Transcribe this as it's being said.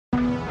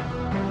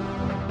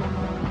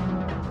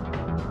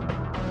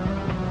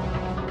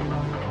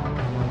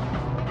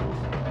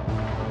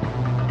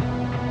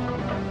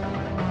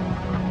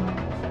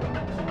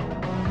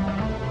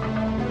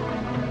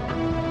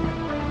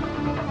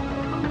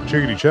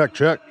Chickity check,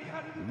 check.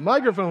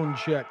 Microphone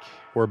check.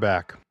 We're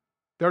back.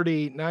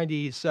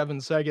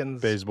 97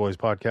 seconds. Bays Boys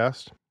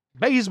podcast.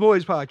 Bays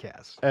Boys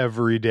podcast.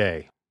 Every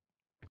day.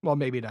 Well,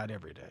 maybe not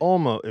every day.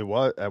 Almost. It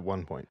was at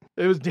one point.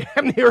 It was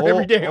damn near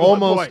every day.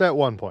 Almost at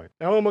one point.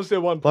 Almost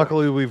at one point.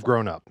 Luckily, we've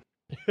grown up.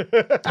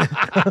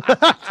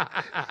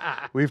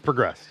 We've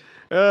progressed.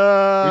 We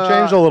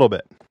changed a little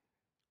bit.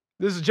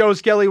 This is Joe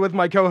Skelly with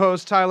my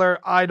co-host Tyler.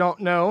 I don't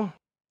know.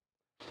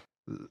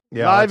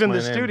 Yeah, live in the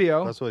name.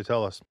 studio. That's what they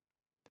tell us.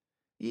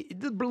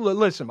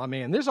 Listen, my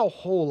man, there's a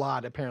whole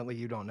lot apparently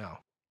you don't know.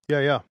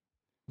 Yeah.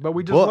 But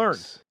we just learned.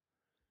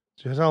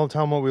 Just tell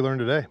them what we learned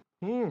today.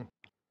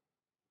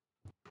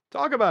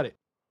 Talk about it.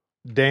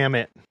 Damn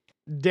it.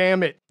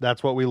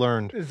 That's what we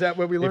learned. Is that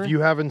what we learned? If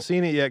you haven't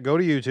seen it yet, go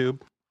to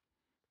YouTube.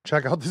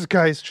 Check out this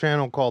guy's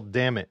channel called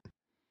Damn It.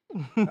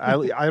 I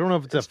don't know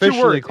if it's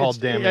officially called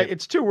Damn It.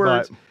 It's two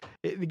words.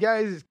 The guy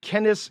is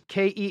Kenis,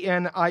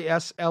 Kenislova.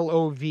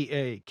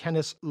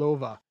 Kenis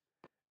Lova.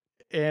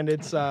 And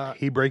it's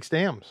he breaks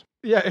dams.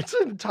 Yeah, it's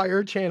an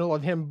entire channel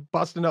of him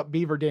busting up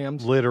beaver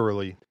dams.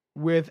 Literally.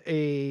 With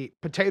a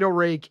potato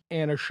rake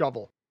and a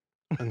shovel.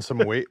 And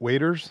some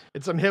waders.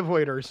 It's some hip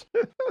waders.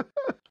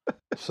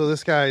 So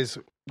this guy's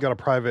got a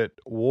private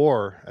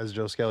war, as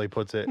Joe Skelly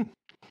puts it,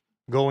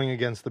 going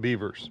against the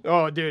beavers.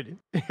 Oh, dude.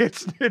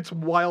 It's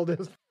wild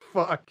as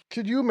fuck.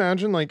 Could you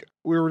imagine, like,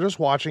 we were just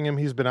watching him.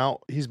 He's been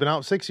out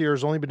 6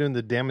 years, only been doing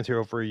the dam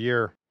material for a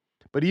year.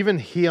 But even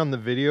he on the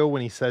video,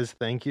 when he says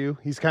thank you,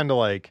 he's kind of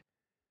like,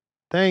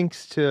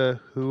 thanks to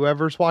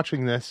whoever's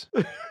watching this.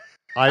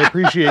 I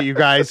appreciate you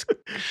guys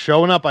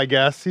showing up, I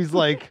guess. He's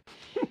like,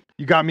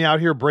 you got me out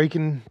here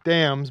breaking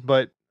dams,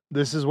 but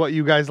this is what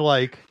you guys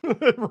like.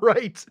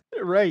 Right.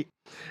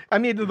 I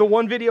mean, the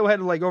one video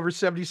had like over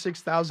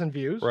 76,000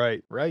 views.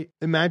 Right.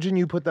 Imagine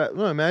you put that,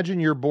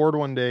 imagine you're bored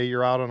one day,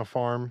 you're out on a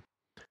farm,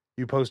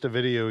 you post a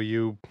video,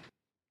 you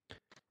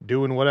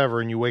doing whatever,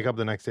 and you wake up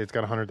the next day, it's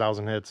got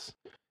 100,000 hits.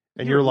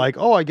 And you're like,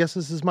 oh, I guess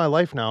this is my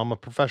life now. I'm a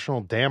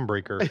professional dam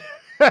breaker.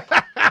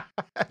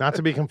 Not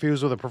to be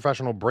confused with a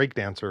professional break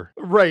dancer.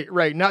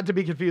 Right. Not to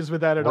be confused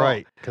with that at all.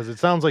 Right. Because it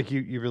sounds like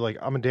you're like,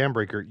 I'm a dam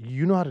breaker.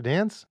 You know how to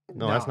dance?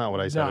 No, that's not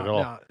what I said at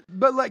all. No.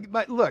 But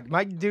look,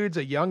 my dude's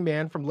a young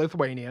man from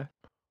Lithuania.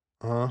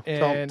 Tell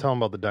him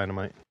about the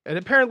dynamite. And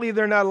apparently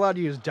they're not allowed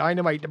to use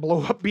dynamite to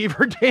blow up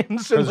beaver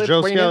dams in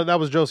Lithuania. That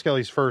was Joe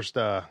Skelly's first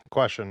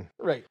question.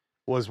 Right.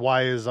 Was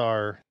why is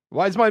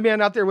my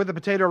man out there with a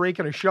potato rake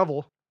and a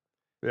shovel?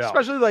 Yeah.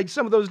 Especially like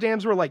some of those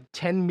dams were like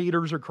 10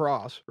 meters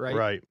across, right?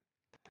 Right.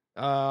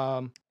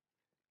 And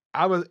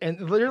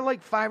they're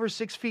like 5 or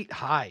 6 feet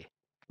high.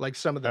 Like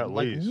some of them, at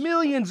like least.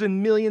 Millions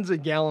and millions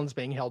of gallons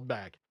being held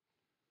back.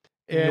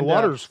 And the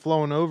water's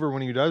flowing over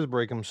when he does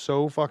break them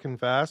so fucking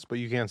fast, but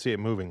you can't see it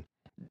moving.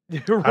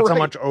 That's how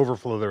much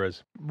overflow there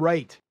is.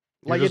 Right.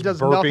 Like it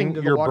does nothing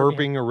to the water. You're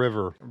burping a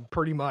river.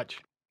 Pretty much.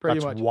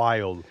 That's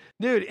wild.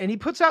 Dude, and he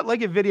puts out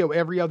like a video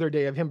every other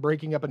day of him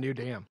breaking up a new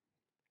dam.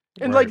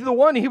 And like the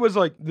one, he was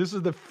like, this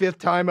is the 5th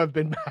time I've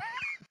been back.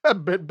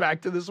 I've been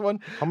back to this one.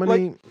 How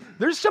many? Like,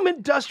 there's some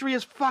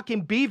industrious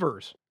fucking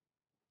beavers.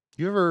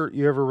 You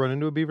ever run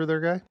into a beaver there,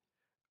 guy?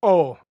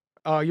 Oh,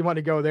 you want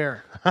to go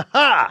there?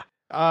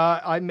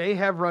 I may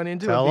have run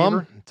into a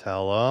beaver.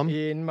 Tell him.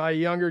 In my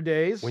younger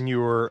days. When you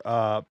were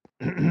a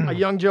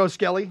young Joe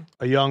Skelly.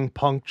 A young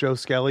punk Joe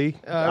Skelly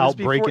out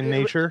breaking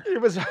nature.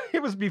 It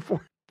was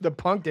before the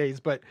punk days,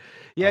 but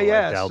yeah.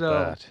 I doubt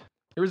that.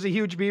 There was a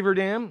huge beaver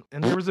dam,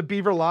 and there was a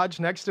beaver lodge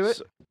next to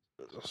it.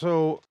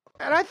 So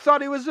and I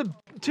thought it was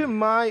to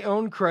my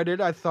own credit,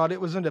 I thought it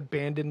was an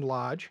abandoned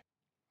lodge.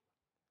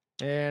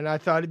 And I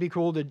thought it'd be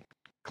cool to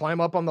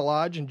climb up on the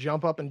lodge and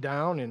jump up and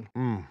down.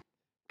 And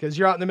because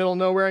you're out in the middle of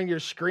nowhere and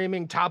you're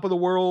screaming top of the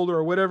world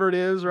or whatever it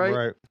is, right?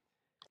 Right.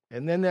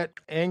 And then that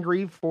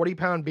angry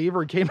 40-pound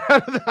beaver came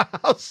out of the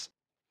house.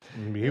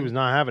 He was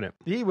not having it.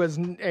 He was,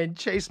 and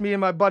chased me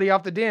and my buddy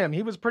off the dam.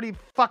 He was pretty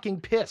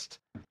fucking pissed.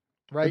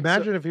 Right.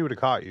 Imagine if he would have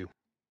caught you.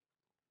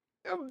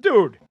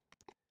 Dude.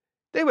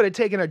 They would have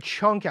taken a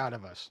chunk out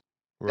of us.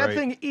 Right. That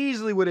thing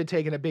easily would have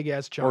taken a big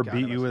ass chunk out of us. Or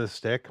beat you with a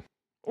stick.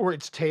 Or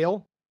its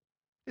tail.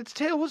 Its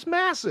tail was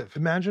massive.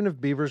 Imagine if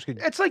beavers could...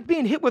 It's like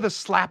being hit with a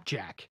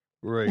slapjack.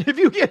 Right. If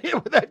you get hit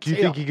with that tail. Do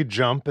you think he could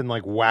jump and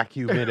like whack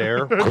you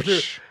midair?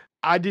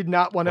 I did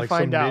not want to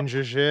find out. Like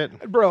some ninja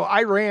shit? Bro,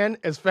 I ran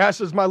as fast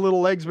as my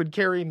little legs would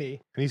carry me.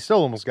 And he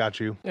still almost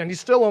got you. And he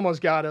still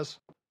almost got us.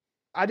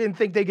 I didn't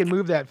think they could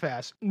move that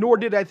fast. Nor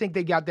did I think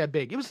they got that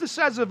big. It was the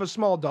size of a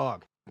small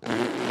dog.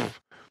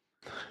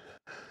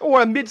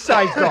 Or a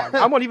mid-sized dog.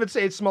 I won't even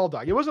say it's small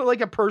dog. It wasn't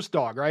like a purse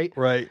dog, right?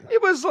 Right.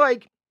 It was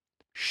like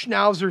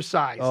schnauzer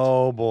sized.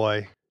 Oh,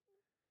 boy.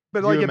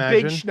 But like a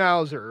big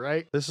schnauzer,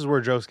 right? This is where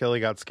Joe Skelly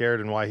got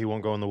scared and why he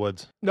won't go in the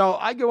woods. No,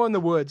 I go in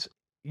the woods.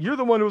 You're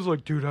the one who was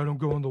like, dude, I don't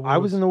go in the woods. I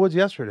was in the woods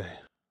yesterday.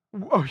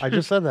 Oh, I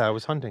just said that. I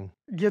was hunting.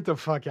 Get the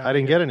fuck out. I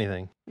didn't get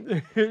anything.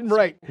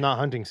 Right. Not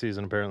hunting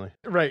season, apparently.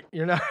 Right.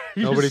 You're not.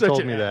 Nobody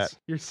told me that.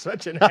 You're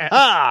such an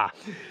ass.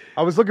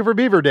 I was looking for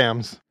beaver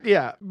dams.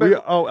 Yeah.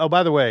 But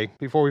by the way,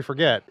 before we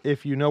forget,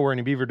 if you know where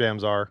any beaver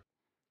dams are,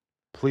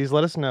 please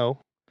let us know.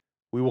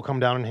 we will come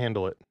down and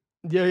handle it.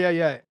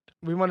 Yeah.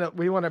 We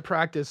want to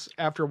practice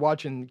after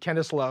watching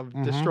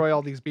Kenneslov destroy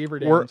all these beaver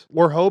dams.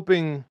 We're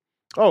hoping.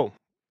 Oh,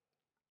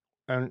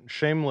 and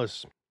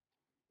shameless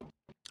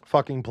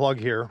fucking plug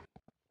here.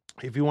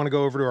 If you want to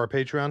go over to our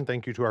Patreon,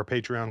 thank you to our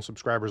Patreon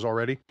subscribers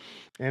already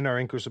and our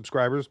Anchor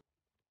subscribers.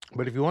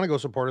 But if you want to go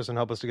support us and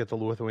help us to get to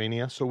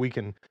Lithuania, so we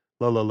can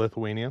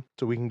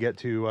get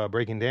to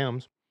breaking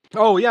dams.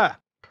 Oh yeah,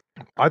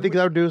 I think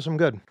that would do some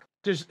good.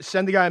 Just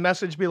send the guy a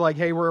message, be like,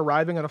 "Hey, we're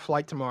arriving on a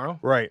flight tomorrow.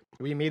 Right?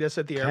 Will you meet us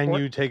at the airport?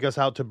 Can you take us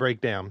out to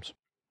break dams?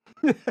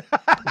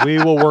 We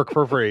will work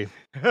for free,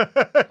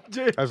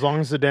 as long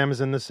as the dam is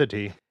in the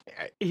city."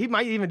 He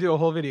might even do a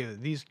whole video.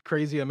 These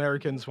crazy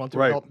Americans want to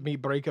help me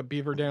break up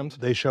beaver dams.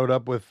 They showed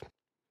up with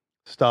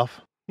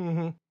stuff,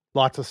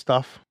 lots of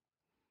stuff.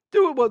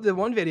 Dude, well, the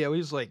one video,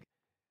 he's like,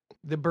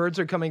 the birds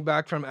are coming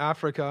back from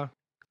Africa,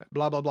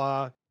 blah, blah,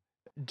 blah.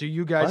 Do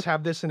you guys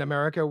have this in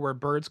America where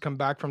birds come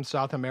back from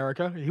South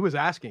America? He was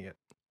asking it.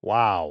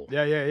 Wow.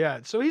 Yeah.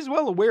 So he's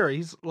well aware.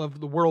 He's of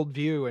the world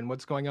view and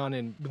what's going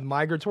on with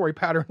migratory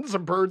patterns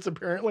of birds,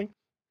 apparently.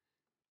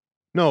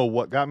 No,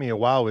 what got me a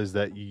wow is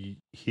that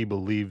he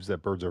believes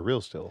that birds are real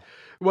still.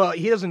 Well,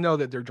 he doesn't know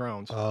that they're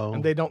drones. Oh.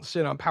 And they don't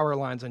sit on power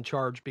lines and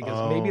charge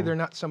because maybe there are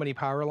not so many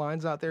power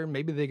lines out there.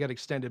 Maybe they got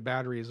extended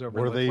batteries over.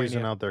 What are they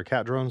using out there?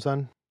 Cat drones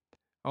then?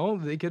 Oh,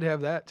 they could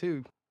have that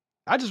too.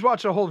 I just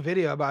watched a whole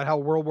video about how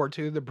World War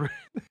II,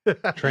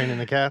 training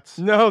the cats?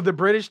 No, the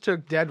British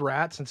took dead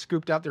rats and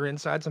scooped out their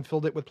insides and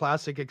filled it with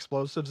plastic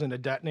explosives and a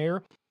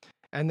detonator.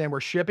 And then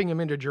were shipping them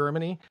into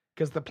Germany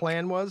because the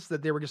plan was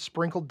that they were going to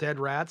sprinkle dead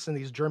rats in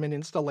these German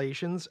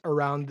installations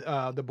around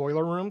the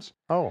boiler rooms.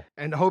 Oh.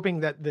 And hoping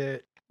that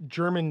the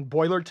German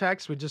boiler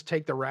techs would just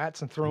take the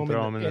rats and throw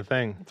them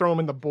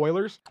in the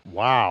boilers.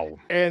 Wow.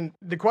 And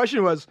the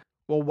question was,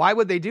 well, why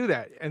would they do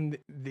that? And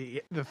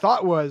the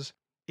thought was,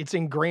 it's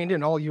ingrained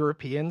in all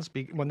Europeans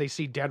when they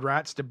see dead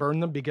rats to burn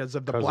them because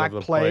of the Black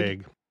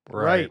Plague.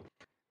 Right.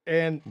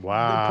 And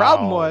wow. The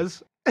problem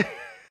was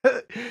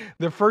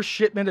the first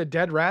shipment of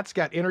dead rats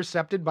got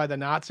intercepted by the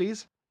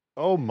Nazis.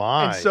 Oh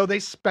my. And so they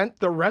spent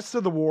the rest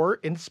of the war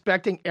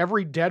inspecting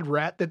every dead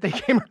rat that they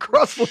came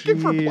across looking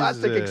for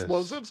plastic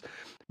explosives.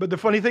 But the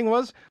funny thing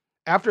was,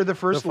 after the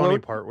first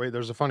load...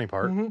 There's a funny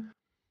part.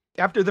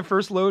 After the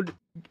first load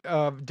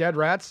of dead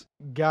rats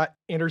got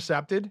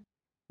intercepted,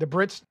 the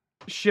Brits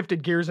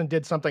shifted gears and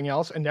did something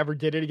else and never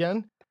did it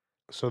again.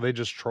 So they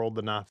just trolled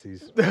the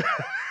Nazis.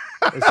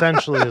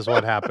 Essentially is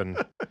what happened.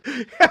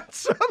 And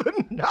so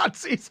the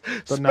Nazis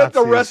spent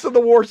the rest of the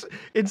war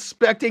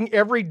inspecting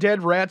every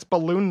dead rat's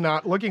balloon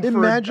knot, looking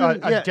for a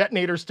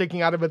detonator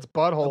sticking out of its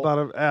butthole.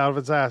 Out of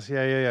its ass.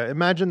 Yeah.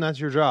 Imagine that's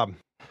your job.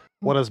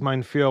 What does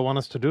mein Führer want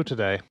us to do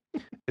today?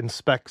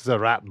 Inspect the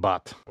rat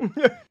butt.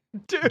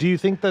 Do you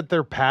think that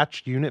their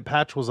unit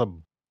patch was a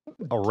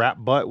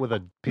rat butt with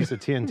a piece of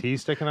TNT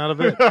sticking out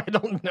of it? I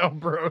don't know,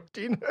 bro.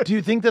 Do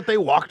you think that they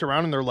walked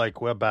around and they're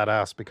like, we're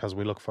badass because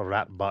we look for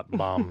rat butt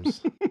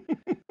bombs?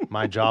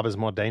 My job is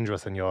more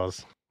dangerous than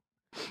yours.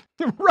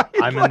 Right.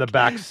 I'm in the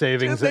back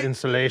saving the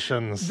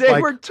installations. They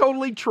were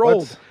totally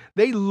trolled.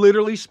 They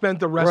literally spent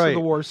the rest of the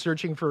war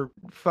searching for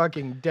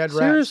fucking dead rats.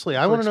 Seriously,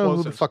 I want to know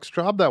who the fuck's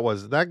job that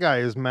was. That guy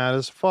is mad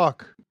as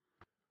fuck.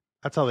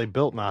 That's how they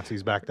built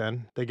Nazis back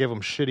then. They gave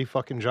them shitty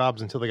fucking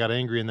jobs until they got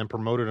angry and then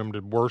promoted them to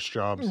worse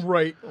jobs.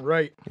 Right.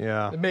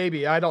 Yeah.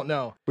 Maybe. I don't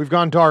know. We've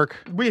gone dark.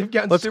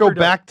 Let's go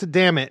back to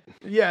damn it.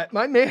 Yeah,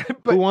 my man.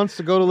 Who wants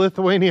to go to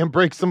Lithuania and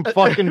break some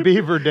fucking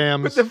beaver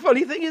dams? But the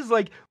funny thing is,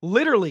 like,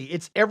 literally,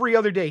 it's every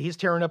other day he's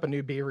tearing up a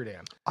new beaver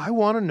dam. I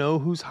want to know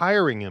who's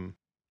hiring him.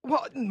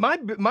 Well,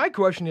 my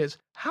question is,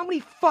 how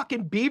many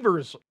fucking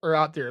beavers are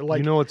out there? Like,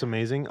 you know what's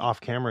amazing?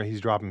 Off camera, he's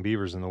dropping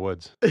beavers in the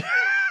woods.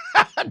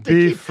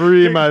 Be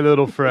free, my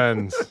little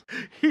friends.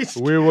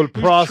 We will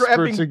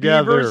prosper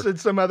together. Beavers in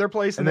some other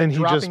place, and then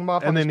dropping them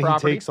off on his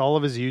property. He takes all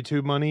of his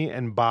YouTube money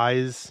and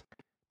buys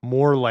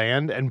more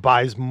land and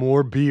buys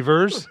more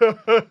beavers,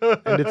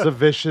 and it's a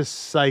vicious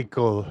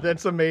cycle.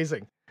 That's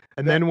amazing.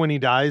 And then when he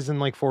dies in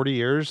like 40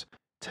 years,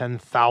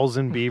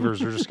 10,000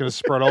 beavers are just going to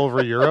spread all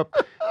over Europe,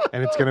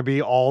 and it's going to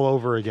be all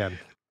over again.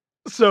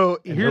 So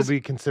he'll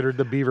be considered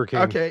the Beaver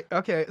King.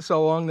 Okay.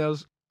 So along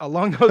those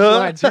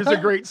lines, here's a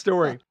great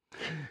story.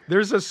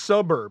 There's a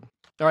suburb.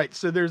 All right,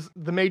 so there's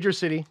the major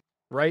city,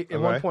 right? At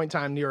one point in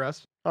time near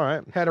us. All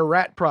right. Had a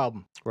rat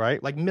problem.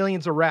 Right. Like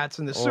millions of rats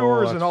in the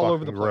sewers and all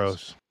over the place.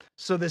 Gross.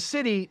 So the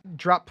city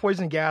dropped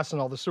poison gas in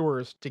all the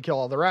sewers to kill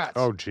all the rats.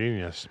 Oh,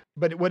 genius.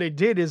 But what it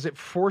did is it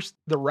forced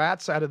the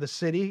rats out of the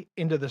city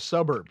into the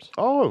suburbs.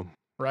 Oh.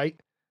 Right?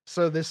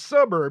 So this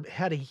suburb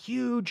had a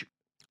huge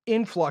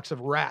influx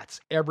of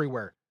rats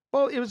everywhere.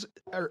 Well, it was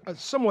a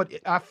somewhat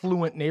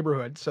affluent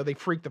neighborhood, so they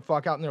freaked the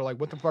fuck out, and they're like,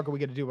 what the fuck are we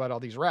going to do about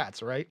all these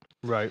rats, right?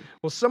 Right.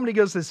 Well, somebody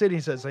goes to the city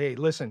and says, hey,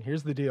 listen,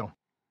 here's the deal.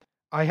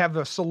 I have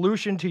a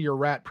solution to your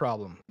rat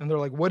problem. And they're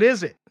like, what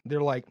is it?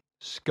 They're like,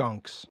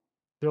 skunks.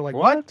 They're like,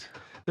 what?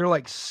 They're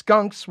like,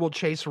 skunks will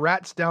chase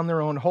rats down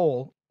their own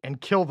hole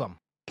and kill them.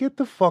 Get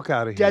the fuck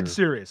out of here. Dead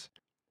serious.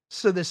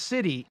 So the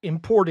city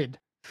imported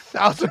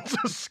thousands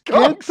of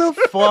skunks. Get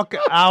the fuck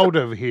out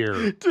of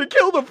here. To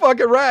kill the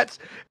fucking rats,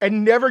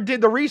 and never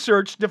did the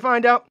research to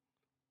find out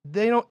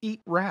they don't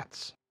eat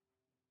rats.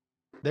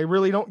 They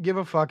really don't give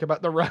a fuck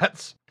about the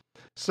rats.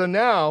 So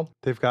now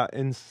they've got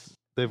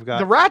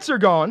the rats are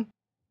gone,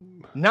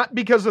 not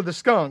because of the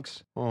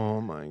skunks.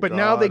 Oh my god. But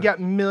now they got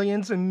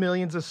millions and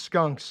millions of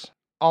skunks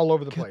all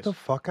over the place. Get the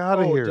fuck out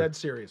of here. Dead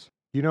serious.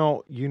 You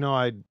know,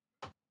 I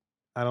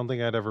don't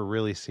think I'd ever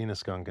really seen a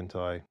skunk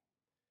until I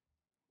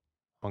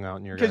hung out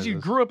in your guys'. Because you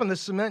grew up in the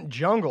cement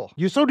jungle.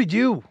 So did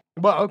you.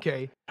 Well,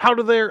 okay. How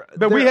do they?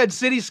 But we had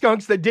city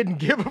skunks that didn't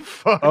give a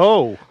fuck.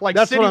 Oh, like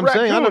that's city what I'm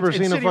raccoons, saying. I've never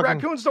seen city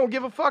raccoons don't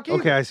give a fuck either.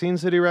 Okay, I've seen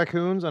city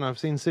raccoons and I've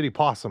seen city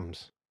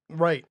possums.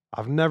 Right.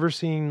 I've never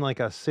seen like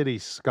a city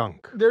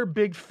skunk. They're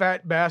big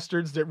fat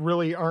bastards that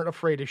really aren't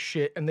afraid of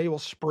shit, and they will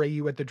spray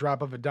you at the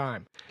drop of a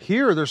dime.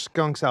 Here, there's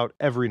skunks out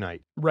every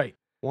night. Right.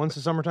 Once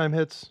the summertime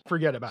hits,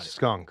 forget about it.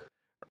 Skunk.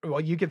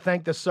 Well, you could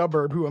thank the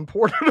suburb who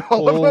imported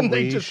all of them.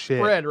 They just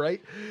spread,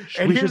 right?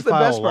 And here's the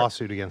best part. A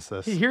lawsuit against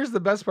this. Here's the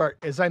best part: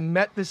 is I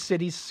met the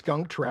city's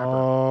skunk trapper.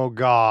 Oh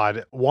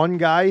God! One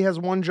guy has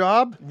one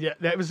job. Yeah,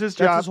 that was his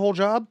job. That's his whole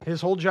job.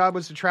 His whole job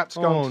was to trap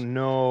skunks. Oh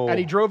no! And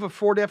he drove a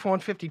Ford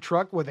F-150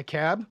 truck with a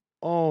cab.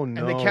 Oh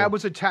no! And the cab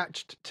was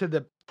attached to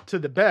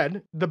the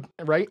bed,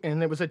 right,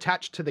 and it was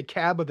attached to the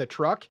cab of the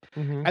truck,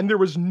 and there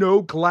was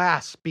no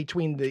glass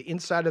between the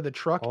inside of the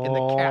truck and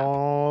the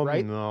cab,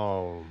 right?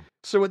 No.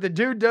 So what the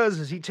dude does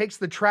is he takes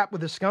the trap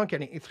with the skunk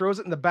and he throws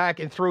it in the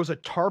back and throws a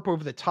tarp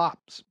over the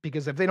tops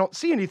because if they don't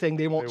see anything,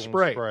 they won't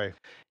spray.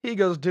 He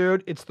goes,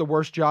 dude, it's the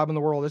worst job in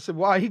the world. I said,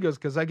 why? He goes,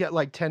 because I get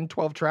like 10,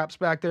 12 traps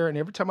back there, and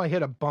every time I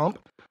hit a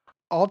bump,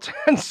 all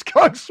 10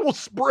 skunks will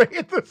spray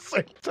at the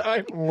same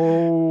time.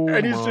 Oh,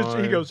 and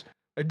he goes,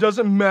 it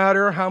doesn't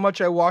matter how much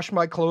I wash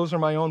my clothes or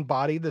my own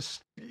body.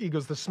 He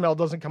goes, the smell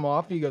doesn't come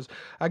off. He goes,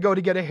 I go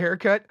to get a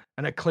haircut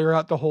and I clear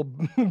out the whole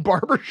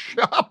barber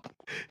shop.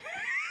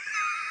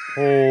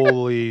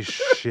 Holy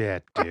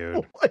shit,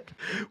 dude. Like,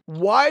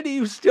 why do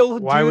you still do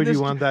this? Why would you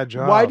want that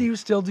job? Why do you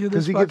still do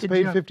this? Because he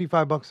gets paid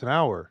 $55 an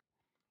hour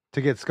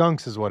to get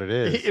skunks is what it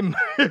is.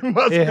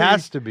 It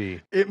has to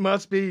be. It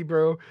must be,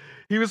 bro.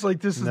 He was like,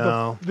 this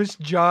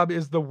job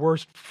is the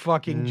worst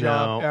fucking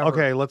job ever.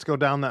 Okay, let's go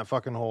down that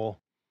fucking hole.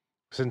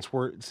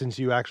 Since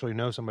you actually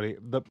know somebody,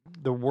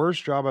 the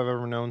worst job I've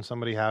ever known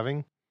somebody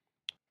having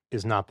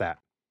is not that.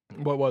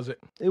 What was it?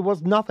 It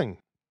was nothing.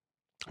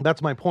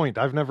 That's my point.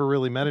 I've never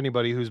really met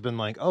anybody who's been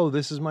like, oh,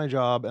 this is my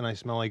job and I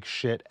smell like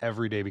shit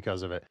every day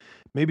because of it.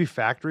 Maybe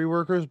factory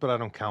workers, but I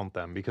don't count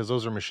them because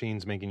those are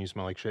machines making you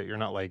smell like shit. You're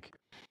not like,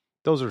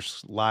 those are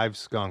live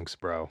skunks,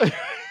 bro.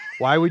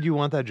 Why would you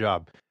want that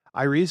job?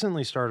 I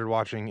recently started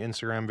watching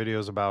Instagram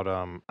videos about,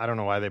 I don't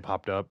know why they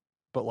popped up,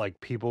 but like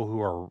people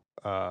who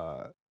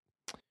are,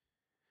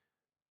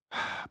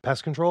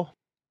 pest control.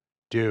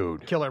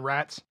 Dude. Killing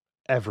rats.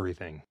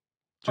 Everything.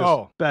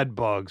 Just bed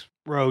bugs,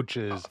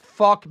 roaches.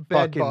 Fuck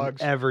bed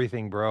bugs.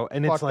 Everything, bro.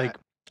 And it's like,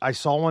 I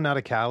saw one out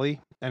of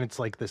Cali, and it's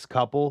like this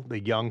couple, the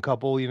young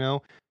couple,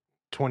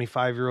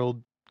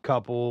 25-year-old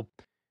couple,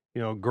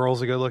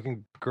 girl's a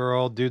good-looking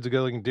girl, dude's a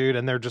good-looking dude,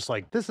 and they're just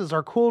like, this is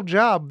our cool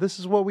job. This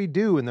is what we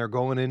do. And they're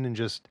going in and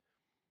just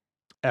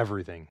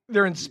everything.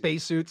 They're in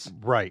spacesuits.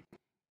 Right.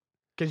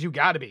 Because you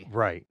got to be.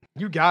 Right.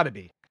 You got to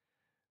be.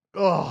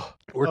 Oh.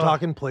 We're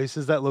talking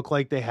places that look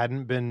like they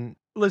hadn't been...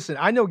 Listen,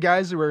 I know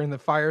guys who are in the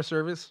fire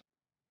service,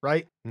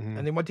 right? Mm-hmm.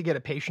 And they went to get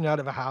a patient out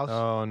of a house.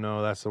 Oh,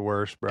 no, that's the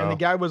worst, bro. And the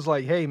guy was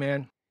like, hey,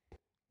 man,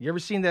 you ever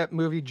seen that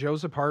movie,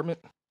 Joe's Apartment?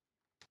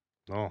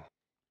 No.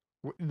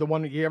 The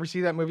one, you ever see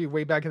that movie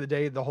way back in the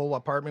day? The whole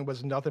apartment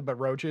was nothing but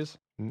roaches.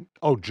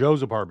 Oh,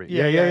 Joe's Apartment.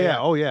 Yeah.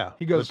 Oh, yeah.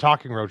 He goes, the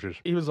talking roaches.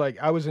 He was like,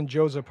 I was in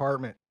Joe's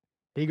apartment.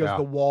 He goes,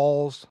 the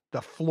walls,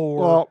 the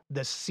floor,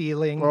 the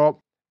ceiling,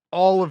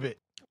 all of it.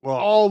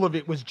 All of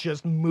it was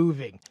just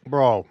moving.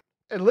 Bro.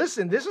 And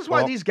listen, this is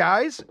why these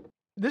guys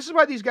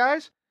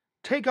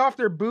take off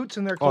their boots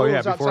and their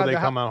clothes before they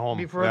come home.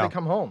 Before they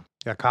come home.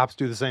 Yeah, cops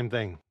do the same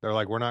thing. They're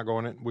like, we're not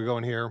going in, we're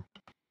going here.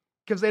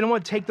 Because they don't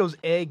want to take those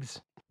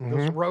eggs,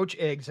 those roach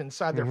eggs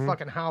inside their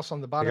fucking house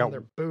on the bottom of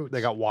their boots.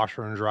 They got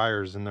washer and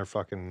dryers in their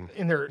fucking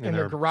in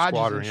their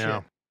garages and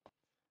shit.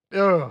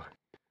 Yeah. Ugh.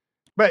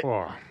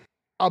 But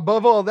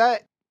above all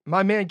that,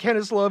 my man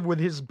Kenneth Love with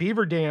his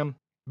beaver dam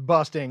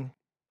busting.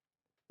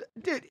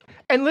 Dude,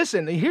 and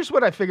listen, here's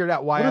what I figured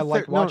out why I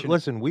like watching. No,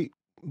 listen,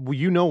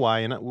 you know why,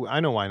 and I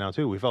know why now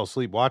too. We fell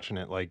asleep watching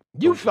it. Like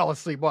you fell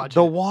asleep watching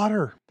the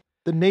water,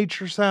 the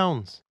nature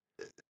sounds.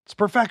 It's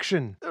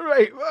perfection,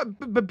 right?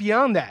 But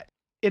beyond that,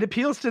 it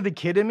appeals to the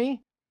kid in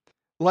me.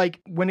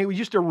 Like when it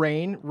used to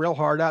rain real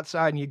hard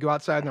outside, and you go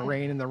outside in the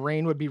rain, and the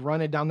rain would be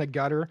running down the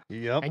gutter.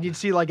 Yep. And you'd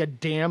see like a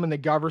dam in the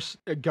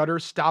gutter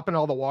stopping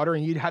all the water,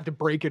 and you'd have to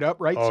break it up,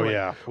 right? Oh,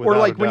 yeah. Or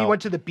like when you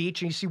went to the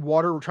beach and you see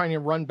water trying to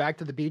run back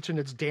to the beach, and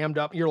it's dammed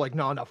up, and you're like,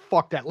 no,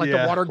 fuck that. Let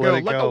the water go.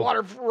 Let the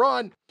water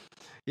run.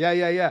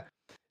 Yeah.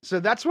 So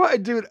that's why,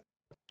 dude,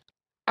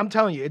 I'm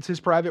telling you, it's his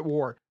private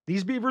war.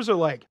 These beavers are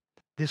like,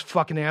 this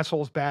fucking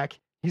asshole's back.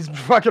 He's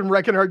fucking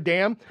wrecking our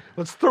dam.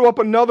 Let's throw up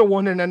another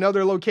one in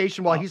another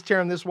location while he's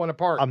tearing this one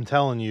apart. I'm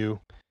telling you,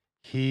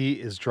 he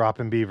is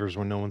dropping beavers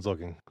when no one's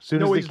looking.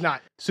 He's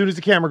not. As soon as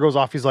the camera goes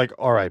off, he's like,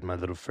 all right, my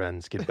little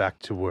friends, get back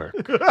to work.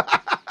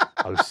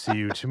 I'll see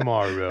you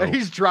tomorrow. And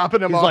he's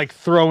dropping them off. He's like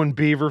throwing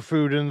beaver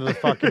food into the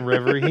fucking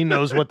river. He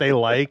knows what they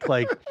like.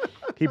 Like,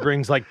 he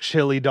brings like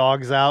chili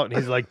dogs out, and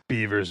he's like,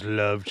 beavers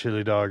love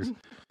chili dogs.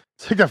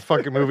 It's like that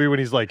fucking movie when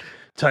he's like,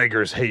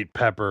 tigers hate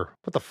pepper.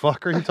 What the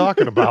fuck are you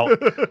talking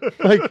about?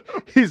 Like,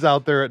 he's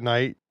out there at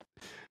night.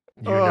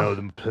 You know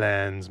them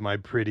plans, my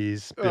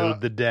pretties. Build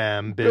the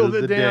dam, build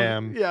the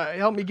dam. Yeah,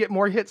 help me get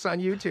more hits on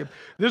YouTube.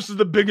 This is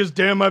the biggest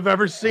dam I've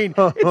ever seen.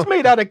 It's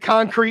made out of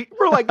concrete.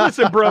 We're like,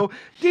 listen, bro,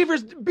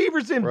 beavers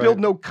didn't build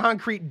no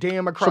concrete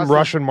dam across. Some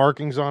Russian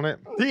markings on it.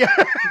 Yeah.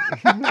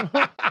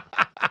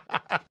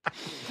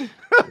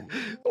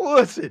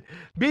 Listen,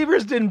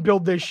 beavers didn't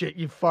build this shit,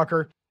 you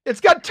fucker.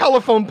 It's got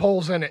telephone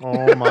poles in it.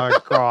 Oh my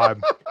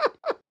God.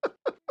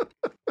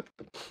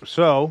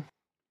 So,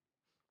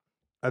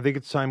 I think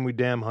it's time we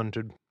dam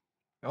hunted.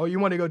 Oh, you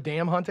want to go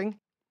dam hunting?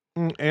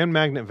 And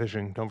magnet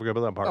fishing. Don't forget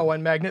about that part. Oh,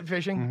 and magnet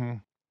fishing? Mm-hmm.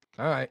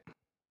 All right.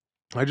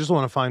 I just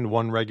want to find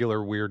one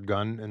regular weird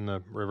gun in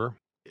the river.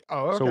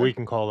 Oh, okay. So we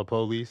can call the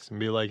police and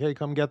be like, hey,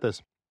 come get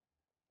this.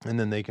 And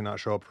then they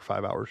cannot show up for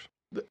 5 hours.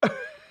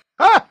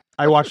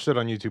 I watched it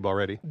on YouTube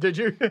already. Did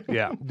you?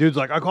 Yeah. Dude's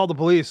like, I called the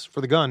police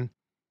for the gun.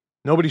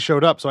 Nobody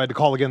showed up, so I had to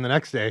call again the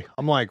next day.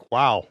 I'm like,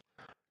 wow.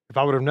 If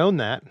I would have known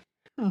that.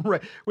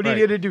 Right. What do you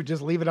need to do?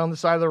 Just leave it on the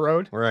side of the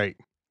road? Right.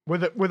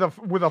 With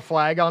a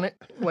flag on it?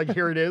 Like,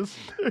 here it is?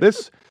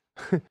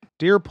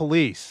 Dear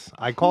police,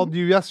 I called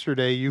you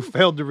yesterday. You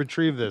failed to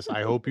retrieve this.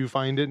 I hope you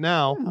find it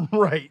now.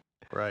 Right.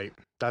 Right.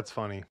 That's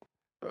funny.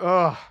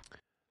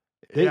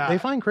 They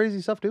find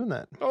crazy stuff doing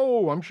that.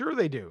 Oh, I'm sure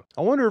they do.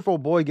 I wonder if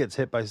old boy gets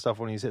hit by stuff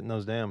when he's hitting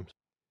those dams.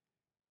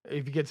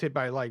 If he gets hit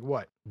by, like,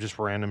 what? Just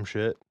random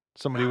shit.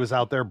 Somebody was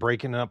out there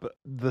breaking up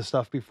the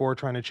stuff before,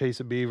 trying to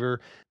chase a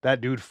beaver. That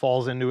dude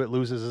falls into it,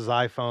 loses his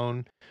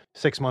iPhone.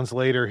 6 months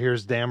later,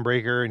 here's Dam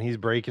Breaker, and he's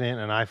breaking it,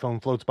 and an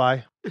iPhone floats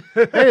by.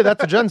 Hey,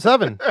 that's a Gen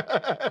 7.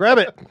 Grab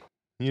it.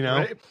 You know?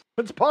 Right?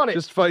 Let's pawn it.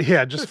 Just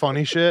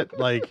funny shit.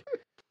 Like,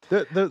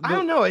 I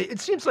don't know. It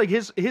seems like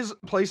his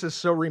place is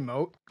so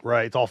remote.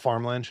 Right. It's all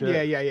farmland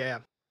shit. Yeah.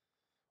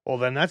 Well,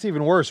 then that's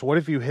even worse. What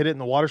if you hit it and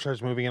the water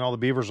starts moving and all the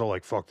beavers are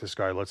like, fuck this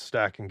guy, let's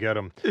stack and get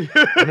him.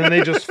 And then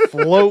they just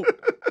float.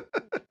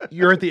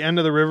 You're at the end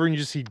of the river and you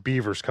just see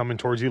beavers coming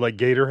towards you like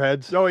gator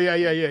heads. Oh,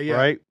 yeah.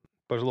 Right?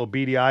 But little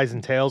beady eyes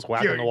and tails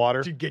whacking the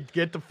water.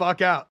 Get the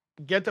fuck out.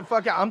 Get the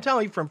fuck out. I'm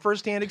telling you from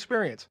firsthand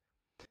experience.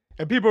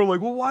 And people are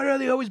like, well, why are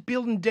they always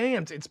building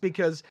dams? It's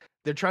because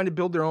they're trying to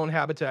build their own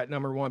habitat,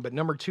 number one. But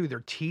number two,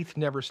 their teeth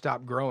never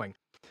stop growing.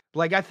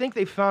 Like, I think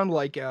they found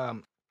like a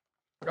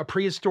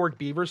prehistoric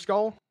beaver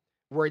skull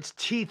where its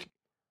teeth,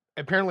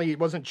 apparently it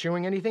wasn't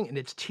chewing anything, and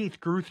its teeth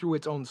grew through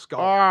its own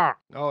skull.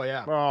 Oh,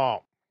 yeah.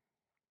 Oh,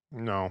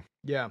 no.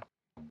 Yeah.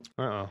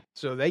 Uh-uh.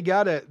 So they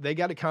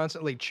gotta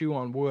constantly chew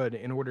on wood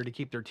in order to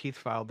keep their teeth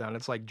filed down.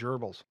 It's like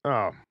gerbils.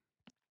 Oh.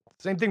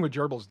 Same thing with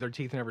gerbils. Their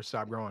teeth never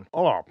stop growing.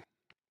 Oh.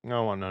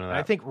 No one, none of that. And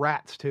I think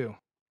rats, too.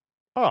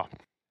 Oh.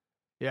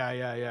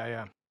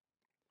 Yeah.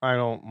 I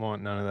don't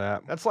want none of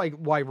that. That's like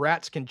why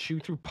rats can chew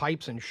through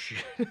pipes and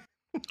shit.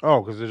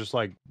 Oh, because they just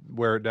like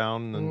wear it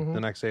down and the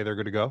next day they're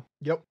good to go?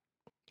 Yep.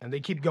 And they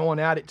keep going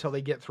at it till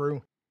they get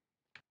through.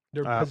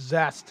 They're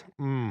possessed.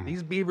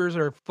 These beavers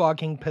are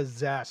fucking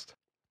possessed.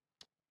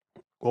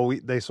 Well,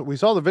 we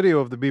saw the video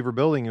of the beaver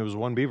building. It was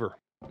one beaver.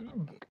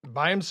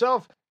 By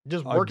himself.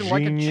 Just working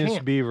like a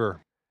champ.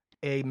 Beaver.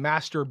 A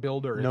master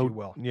builder, if you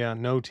will. Yeah,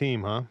 no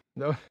team, huh?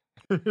 No.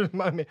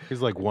 He's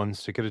like, one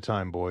stick at a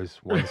time, boys.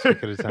 One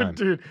stick at a time.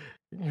 Dude,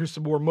 here's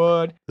some more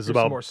mud. This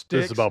some more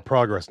sticks. This is about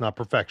progress, not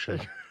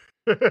perfection.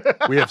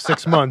 We have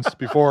 6 months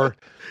before,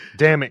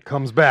 damn it,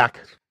 comes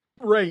back.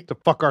 Right. To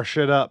fuck our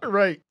shit up.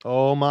 Right.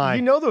 Oh, my.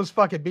 You know those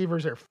fucking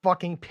beavers are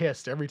fucking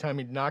pissed every time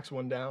he knocks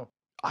one down.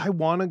 I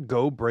want to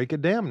go break a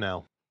dam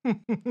now.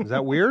 Is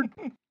that weird?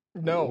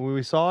 No. When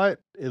we saw it,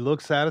 it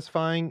looks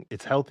satisfying.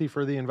 It's healthy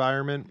for the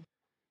environment.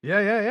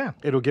 Yeah.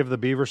 It'll give the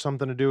beaver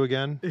something to do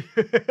again.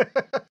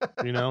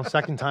 You know,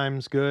 second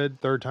time's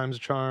good. Third time's a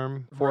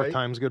charm. Fourth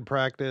time's good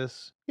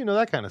practice. You know,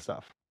 that kind of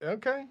stuff.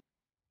 Okay.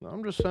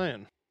 I'm just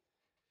saying.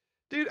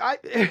 Dude,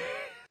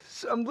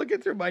 so I'm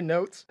looking through my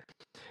notes,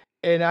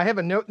 and I have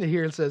a note in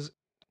here that says,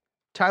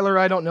 Tyler,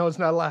 I don't know, is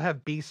not allowed to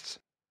have beasts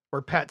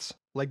or pets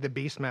like the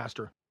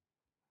Beastmaster.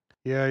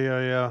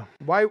 Yeah.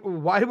 Why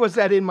was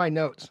that in my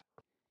notes?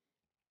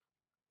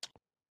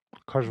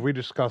 Because we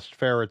discussed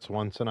ferrets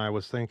once, and I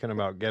was thinking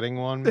about getting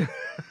one.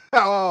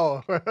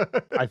 Oh.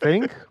 I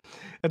think.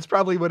 That's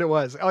probably what it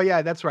was. Oh,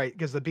 yeah, that's right,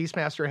 because the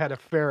Beastmaster had a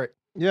ferret.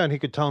 Yeah, and he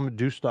could tell him to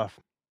do stuff.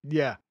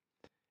 Yeah.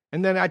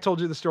 And then I told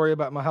you the story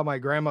about how my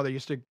grandmother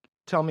used to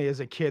tell me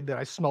as a kid that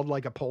I smelled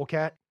like a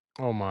polecat.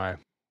 Oh, my.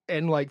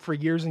 And, like, for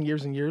years and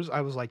years and years,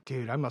 I was like,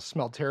 dude, I must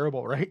smell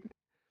terrible, right?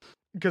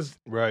 Because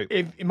Right.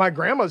 if my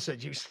grandma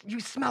said, you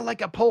smell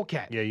like a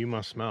polecat. Yeah, you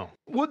must smell.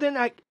 Well, then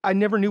I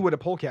never knew what a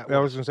polecat was. I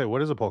was going to say,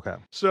 what is a polecat?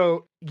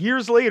 So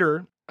years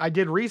later, I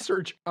did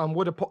research on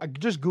what I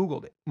just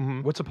Googled it.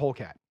 Mm-hmm. What's a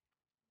polecat?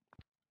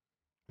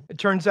 It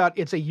turns out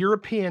it's a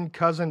European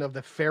cousin of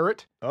the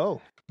ferret,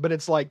 Oh. but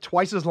it's like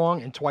twice as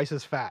long and twice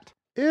as fat.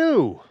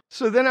 Ew.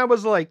 So then I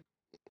was like,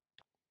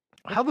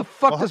 how the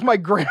fuck does my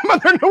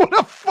grandmother know what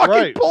a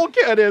fucking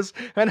polecat is?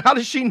 And how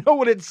does she know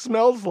what it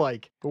smells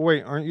like? But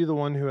wait, aren't you the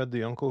one who had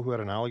the uncle who had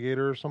an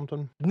alligator or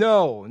something?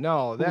 No,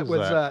 that was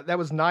was that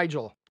was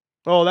Nigel.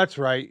 Oh, that's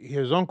right.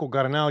 His uncle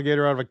got an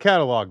alligator out of a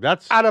catalog.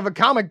 That's out of a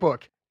comic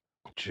book.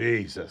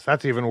 Jesus,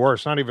 that's even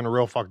worse. Not even a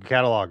real fucking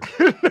catalog.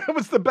 That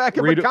was the back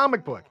of a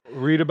comic book.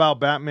 Read about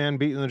Batman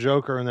beating the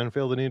Joker and then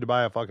feel the need to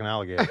buy a fucking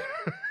alligator.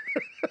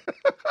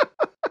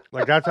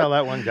 Like, that's how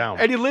that went down.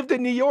 And he lived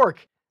in New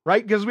York,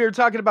 right? Because we were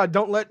talking about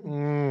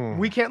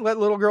we can't let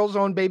little girls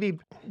own baby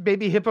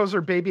hippos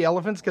or baby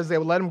elephants because they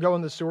would let them go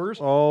in the sewers.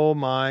 Oh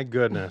my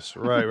goodness.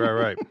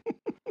 Right.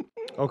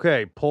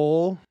 Okay,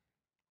 pole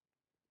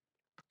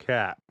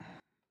cat.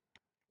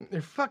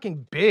 They're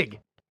fucking big.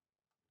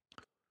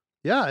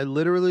 Yeah, it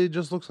literally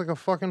just looks like a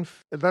fucking.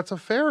 That's a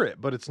ferret,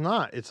 but it's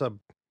not. It's a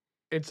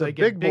like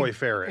big boy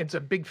ferret. It's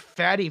a big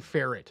fatty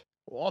ferret.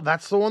 Well,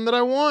 that's the one that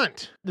I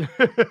want.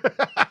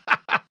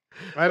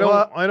 I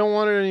don't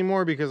want it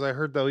anymore because I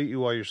heard they'll eat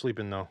you while you're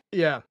sleeping, though.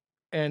 Yeah,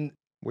 and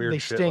weird. They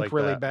shit stink like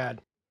really that.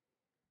 bad.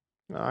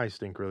 No, I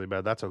stink really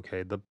bad. That's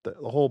okay. The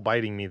whole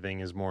biting me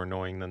thing is more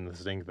annoying than the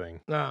stink thing.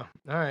 Oh, all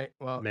right.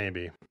 Well,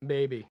 maybe.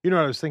 You know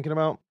what I was thinking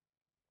about?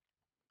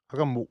 How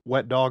come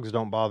wet dogs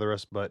don't bother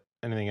us, but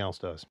anything else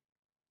does?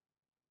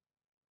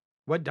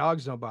 Wet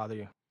dogs don't bother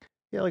you.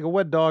 Yeah, like a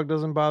wet dog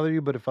doesn't bother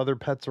you, but if other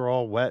pets are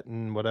all wet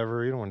and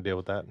whatever, you don't want to deal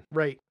with that.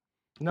 Right.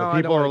 No, but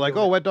people are like,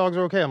 oh, wet dogs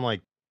are okay. I'm like,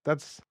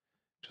 that's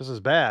just as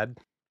bad.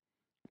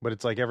 But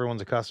it's like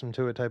everyone's accustomed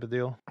to it type of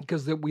deal.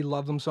 Because we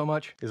love them so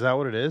much. Is that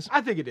what it is?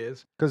 I think it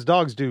is. Because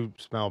dogs do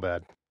smell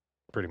bad,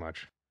 pretty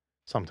much.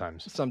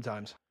 Sometimes.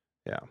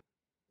 Yeah.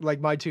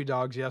 Like my two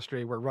dogs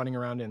yesterday were running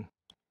around in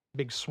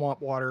big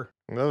swamp water.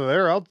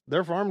 No,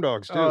 they're farm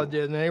dogs too. Oh,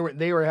 dude, and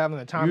they were having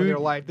the time of their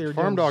life. They were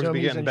farm doing dogs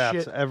be getting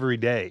bats every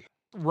day.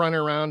 Running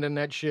around in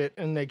that shit,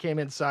 and they came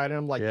inside, and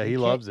I'm like, yeah, he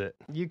loves it.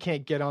 You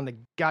can't get on the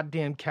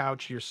goddamn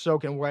couch. You're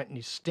soaking wet, and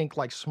you stink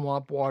like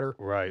swamp water.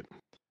 Right.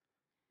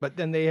 But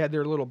then they had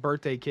their little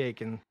birthday cake,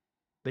 and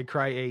they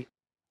ate,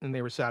 and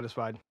they were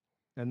satisfied.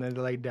 And then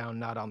they laid down,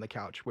 not on the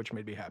couch, which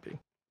made me happy.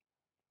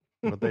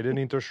 But they didn't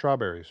eat their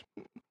strawberries.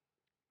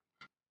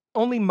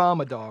 Only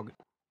Mama Dog.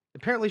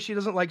 Apparently, she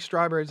doesn't like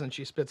strawberries, and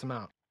she spits them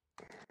out.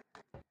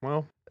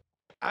 Well,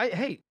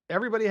 hey,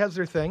 everybody has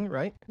their thing,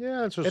 right?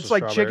 Yeah, it's just it's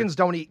like chickens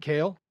don't eat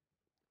kale.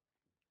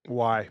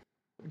 Why?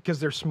 Because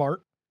they're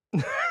smart.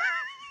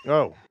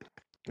 Oh,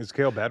 is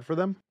kale bad for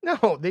them?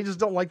 No, they just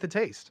don't like the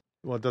taste.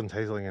 Well, it doesn't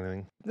taste like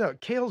anything. No,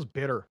 kale's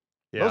bitter.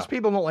 Yeah. Most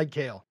people don't like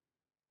kale.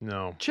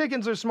 No.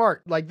 Chickens are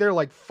smart. Like, they're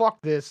like, fuck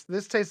this.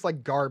 This tastes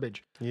like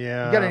garbage.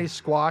 Yeah. You got any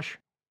squash?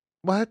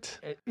 What?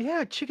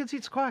 Yeah, chickens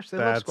eat squash. They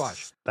love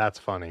squash. That's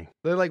funny.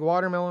 They like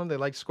watermelon. They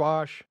like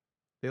squash.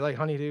 They like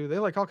honeydew. They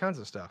like all kinds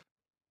of stuff.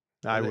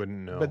 I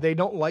wouldn't know. But they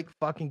don't like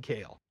fucking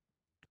kale.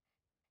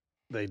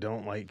 They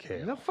don't like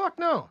kale. No, fuck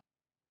no.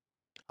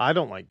 I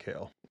don't like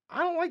kale. I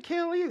don't like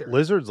kale either.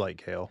 Lizards like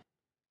kale.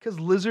 Because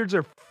lizards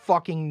are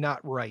fucking not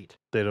right.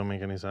 They don't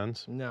make any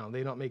sense? No,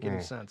 they don't make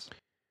any sense.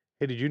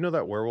 Hey, did you know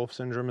that werewolf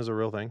syndrome is a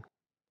real thing?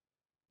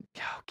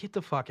 Oh, get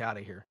the fuck out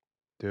of here.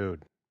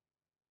 Dude.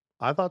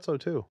 I thought so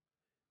too.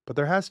 But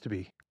there has to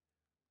be.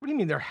 What do you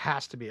mean there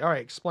has to be? All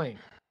right, explain.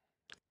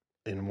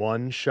 In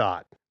one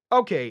shot.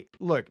 Okay,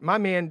 look, my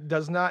man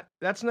does not,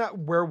 that's not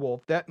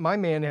werewolf. My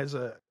man has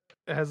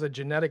a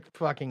genetic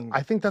fucking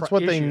I think that's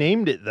what they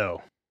named it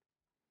though.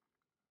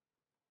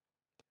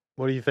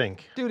 What do you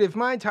think? Dude, if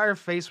my entire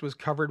face was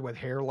covered with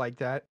hair like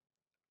that,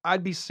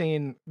 I'd be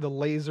seeing the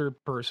laser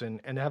person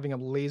and having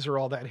him laser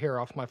all that hair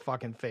off my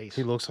fucking face.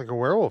 He looks like a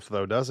werewolf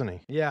though, doesn't he?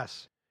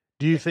 Yes.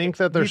 Do you think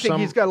that there's some...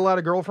 he's got a lot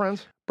of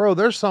girlfriends? Bro,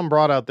 there's some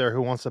broad out there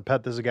who wants to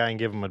pet this guy and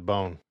give him a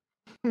bone.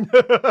 And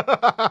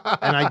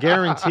I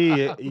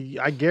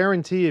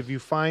guarantee if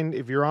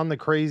you're on the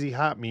crazy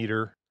hot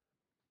meter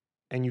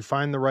and you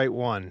find the right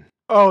one.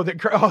 Oh, the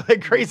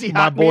crazy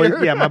hot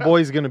meter? Yeah, my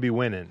boy's going to be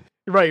winning.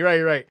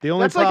 Right.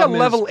 That's like a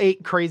level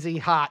 8 crazy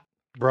hot.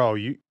 Bro,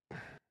 it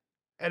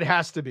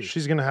has to be.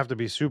 She's going to have to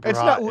be super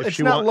hot. It's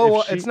not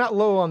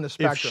low on the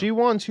spectrum. If she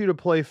wants you to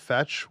play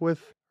fetch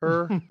with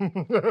her,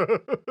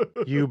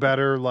 you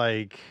better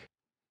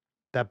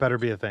that better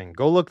be a thing.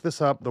 Go look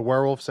this up. The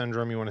werewolf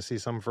syndrome. You want to see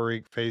some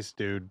furry face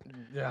dude.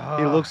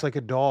 He looks like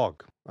a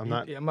dog.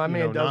 My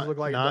man does look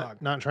like a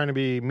dog. Not trying to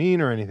be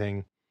mean or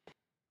anything.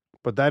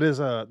 But that's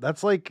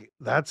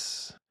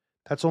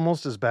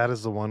almost as bad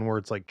as the one where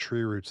it's like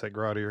tree roots that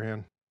grow out of your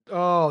hand.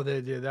 Oh,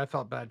 they did. I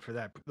felt bad for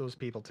those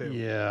people too.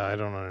 Yeah, I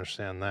don't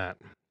understand that.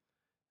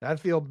 I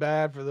feel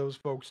bad for those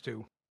folks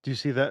too. Do you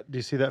see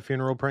that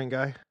funeral prank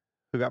guy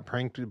who got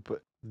pranked?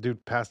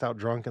 Dude passed out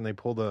drunk and they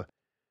pulled a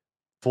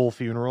full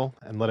funeral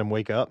and let him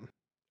wake up.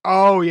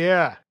 Oh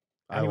yeah.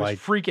 And I he was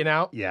freaking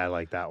out. Yeah, I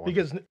like that one.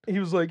 Because he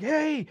was like,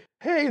 hey,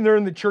 and they're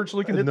in the church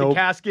looking at the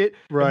casket.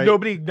 Right. And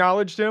nobody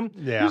acknowledged him.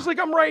 Yeah. He was like,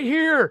 I'm right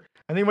here.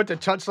 And he went to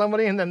touch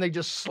somebody, and then they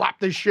just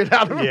slapped the shit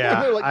out of him. Yeah.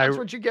 And they're like, that's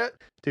what you get?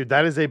 Dude,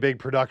 that is a big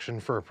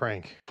production for a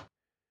prank.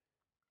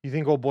 You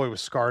think old boy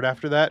was scarred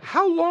after that?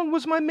 How long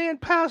was my man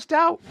passed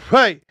out?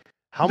 Right.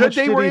 How much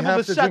they did were he able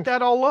have to set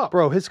that all up?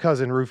 Bro, his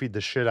cousin roofied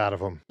the shit out of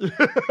him.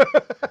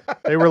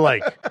 They were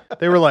like,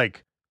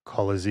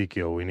 call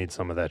Ezekiel. We need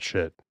some of that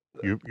shit.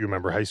 You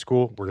remember high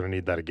school? We're going to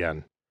need that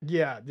again.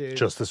 Yeah, dude.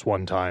 Just this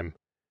one time.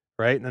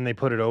 Right? And then they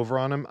put it over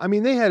on him. I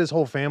mean, they had his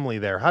whole family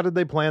there. How did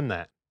they plan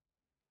that?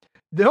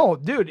 No,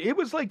 dude, it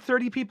was like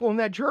 30 people in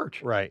that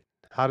church. Right.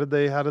 How did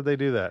they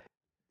do that?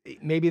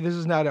 Maybe this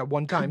is not a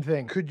one-time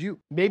thing. Could you?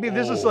 Maybe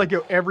this is like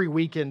a every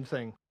weekend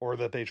thing. Or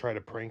that they try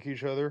to prank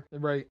each other.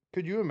 Right.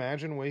 Could you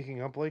imagine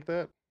waking up like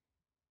that?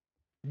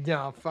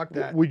 No, fuck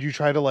that. Would you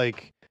try to,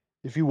 like,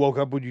 if you woke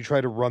up, would you try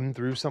to run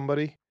through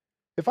somebody?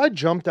 If I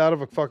jumped out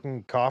of a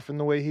fucking coffin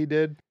the way he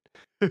did,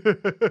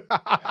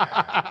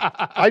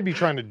 I'd be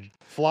trying to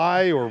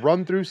fly or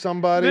run through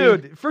somebody.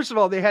 Dude, first of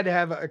all, they had to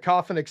have a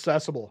coffin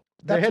accessible.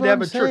 That's what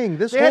I'm saying.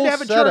 This whole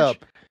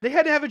setup. They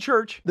had to have a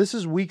church. This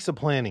is weeks of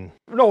planning.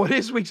 No, it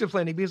is weeks of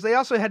planning because they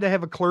also had to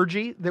have a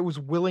clergy that was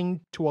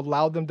willing to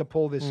allow them to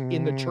pull this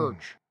in the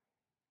church.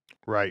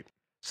 Right.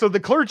 So the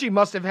clergy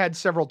must have had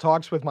several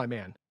talks with my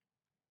man.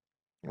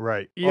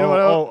 Right. You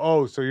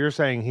know so you're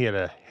saying he had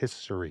a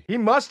history. He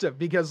must have,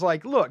 because,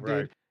 like, look,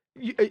 Right.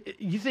 dude,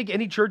 you think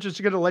any church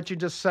is going to let you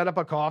just set up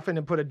a coffin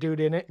and put a dude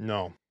in it?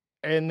 No.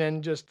 And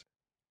then just,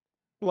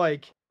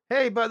 like,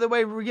 hey, by the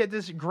way, we get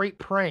this great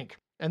prank.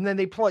 And then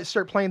they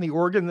start playing the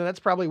organ, and that's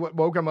probably what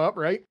woke him up,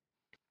 right?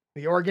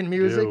 The organ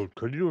music. Dude,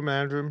 could you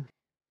imagine?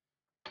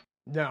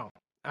 No,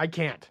 I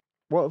can't.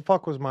 What the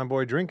fuck was my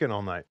boy drinking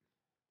all night?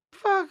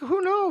 Fuck, who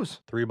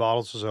knows? 3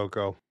 bottles of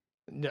Soko.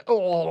 No.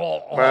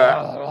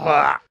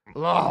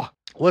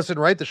 Listen,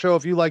 write the show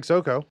if you like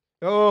Soko.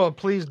 Oh,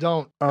 please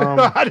don't.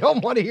 I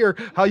don't want to hear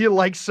how you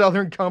like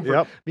Southern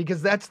Comfort,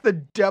 because that's the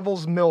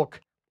devil's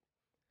milk.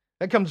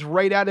 That comes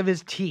right out of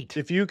his teat.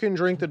 If you can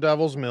drink the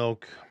devil's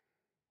milk,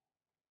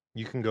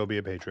 you can go be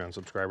a Patreon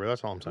subscriber.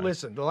 That's all I'm saying.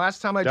 Listen, the last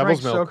time I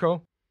drank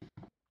Soko,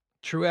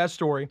 true ass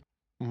story.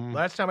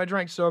 Last time I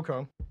drank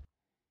Soko,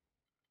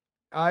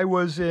 I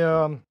was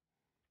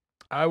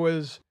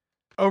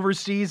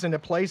overseas in a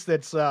place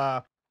that's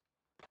Southern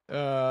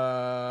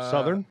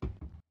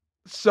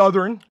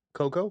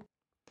Cocoa,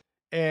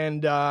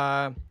 and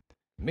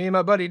me and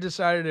my buddy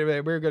decided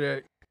we were gonna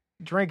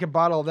drink a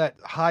bottle of that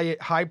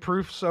high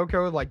proof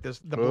Soko, like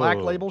the black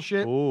label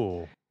shit.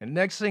 Ooh. And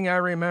next thing I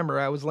remember,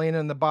 I was laying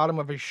in the bottom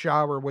of a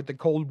shower with the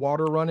cold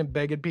water running,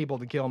 begging people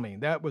to kill me.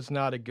 That was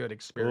not a good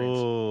experience.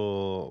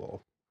 Oh.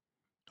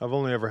 I've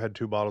only ever had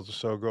 2 bottles of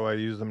Soko. I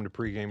use them to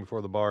pregame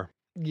before the bar.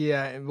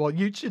 Yeah, well,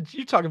 you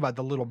talking about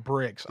the little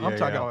bricks. I'm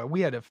talking about,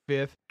 we had a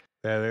 5th.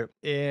 Yeah,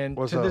 and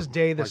to this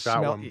day, the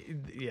smell,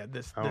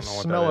 the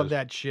smell of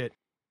that shit.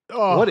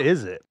 Oh, what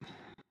is it?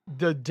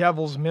 The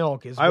devil's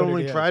milk is. I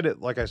only tried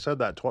it, like I said,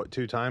 that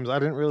 2 times. I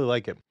didn't really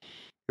like it.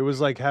 It was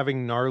like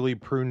having gnarly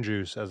prune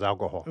juice as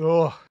alcohol.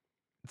 Oh,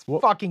 it's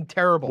fucking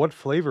terrible. What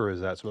flavor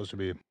is that supposed to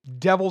be?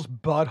 Devil's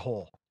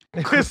butthole.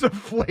 It's the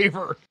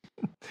flavor.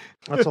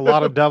 That's a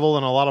lot of devil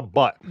and a lot of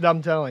butt.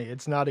 I'm telling you,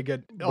 it's not a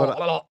good.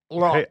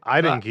 Hey,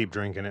 I didn't keep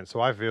drinking it,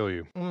 so I feel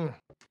you.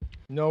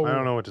 No, I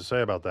don't know what to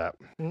say about that.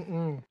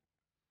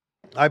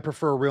 I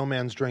prefer a real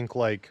man's drink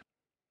like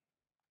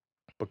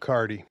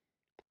Bacardi.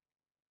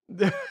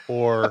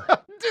 Or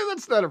dude,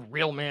 that's not a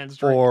real man's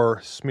drink.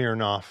 Or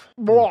Smirnoff.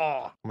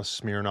 Blah. I'm a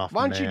Smirnoff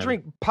Why don't man. you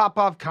drink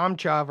Popov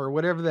Kamchav or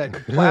whatever that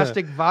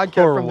plastic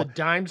vodka from the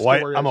dime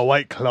store is? I'm a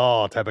White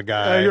Claw type of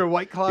guy. You're a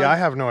White Claw? Yeah, I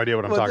have no idea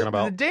what I'm talking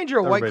about. The danger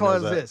of White Claw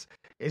is this.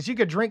 Is you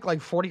could drink like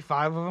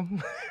 45 of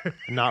them.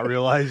 Not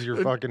realize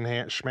you're fucking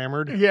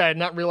schmammered? Yeah,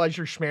 not realize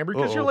you're schmammered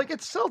because you're like,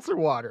 it's seltzer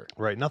water.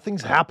 Right,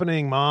 nothing's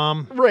happening,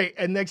 Mom. Right,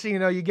 and next thing you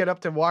know, you get up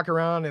to walk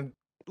around and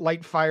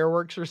light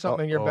fireworks or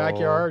something in your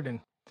backyard,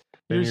 and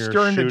you're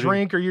stirring the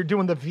drink, or you're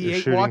doing the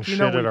V8 walk. You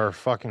know, shit at our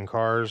fucking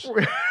cars.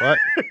 What?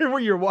 Where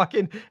you're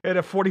walking at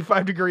a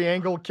 45-degree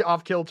angle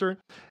off kilter.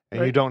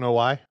 And you don't know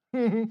why?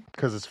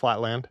 Because it's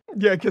flat land?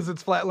 Yeah, because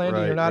it's flat land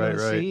and you're not in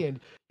the sea, and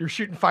you're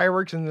shooting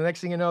fireworks, and the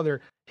next thing you know, they're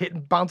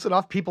bouncing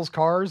off people's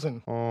cars.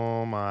 And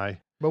oh, my.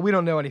 But we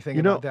don't know anything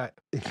about that.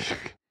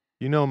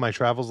 You know, in my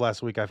travels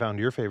last week, I found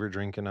your favorite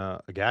drink in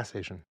a gas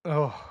station.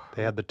 Oh.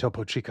 They had the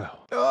Topo Chico.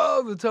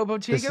 Oh, the Topo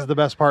Chico? This is the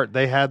best part.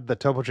 They had the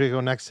Topo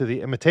Chico next to the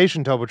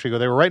imitation Topo Chico.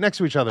 They were right next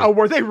to each other. Oh,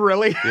 were they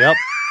really? Yep.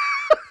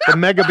 The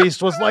Mega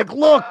Beast was like,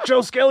 look,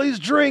 Joe Skelly's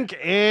drink.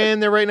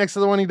 And they're right next to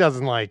the one he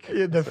doesn't like.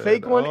 Yeah, the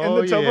fake one and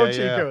the Topo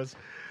Chicos.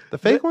 The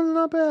fake one's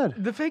not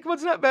bad. The fake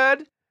one's not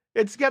bad.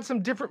 It's got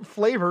some different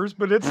flavors,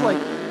 but it's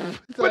like...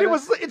 But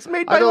it's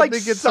made by like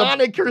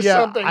Sonic or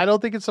something. I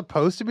don't think it's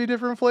supposed to be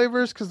different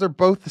flavors because they're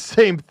both the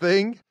same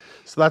thing.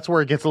 So that's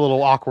where it gets a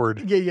little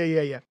awkward. Yeah.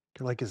 You're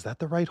like, is that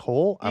the right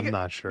hole? I'm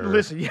not sure.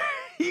 Listen,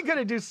 You got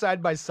to do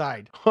side by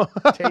side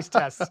taste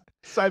tests,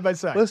 side by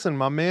side. Listen,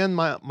 my man,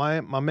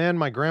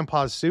 my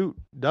grandpa's suit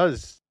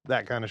does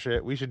that kind of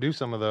shit. We should do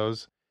some of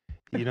those.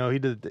 He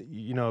did.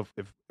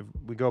 If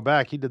we go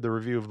back, he did the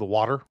review of the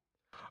water.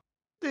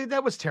 Dude,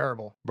 that was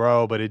terrible,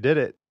 bro. But he did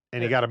it,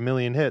 and he got 1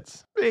 million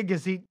hits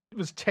because he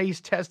was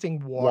taste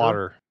testing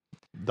water.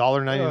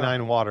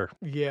 $1.99 water.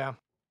 Yeah,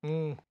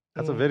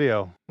 that's a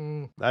video.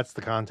 That's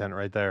the content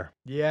right there.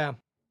 Yeah,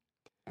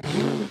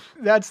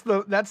 that's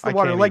the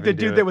water. Like the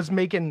dude that was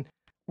making,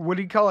 what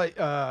do you call it?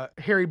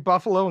 Hairy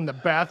buffalo in the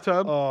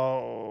bathtub.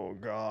 Oh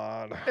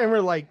God! And we're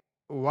like,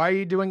 why are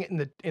you doing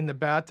it in the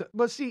bathtub?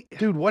 But see,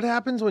 dude, what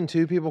happens when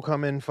two people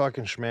come in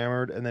fucking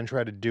schmammered and then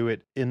try to do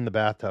it in the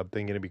bathtub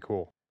thinking it'd be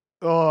cool?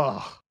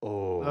 Oh,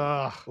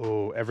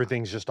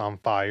 everything's just on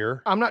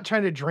fire. I'm not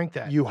trying to drink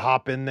that. You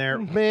hop in there.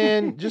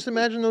 Man, just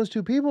imagine those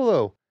two people,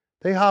 though.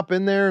 They hop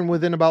in there, and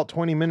within about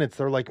 20 minutes,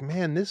 they're like,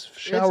 man, this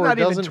shower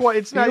doesn't feel right.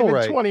 It's not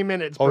even 20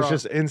 minutes, bro. Oh, it's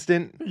just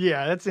instant?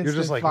 Yeah, that's instant. You're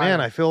just like, fire.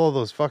 man, I feel all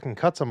those fucking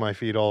cuts on my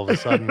feet all of a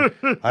sudden.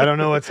 I don't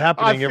know what's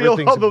happening. I feel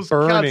Everything's all those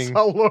burning. Cuts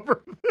all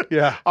over.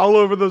 Yeah. All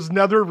over those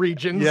nether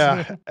regions.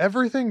 Yeah.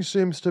 Everything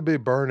seems to be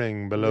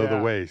burning below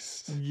the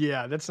waist.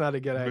 Yeah, that's not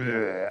a good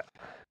idea.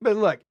 But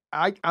look,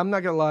 I'm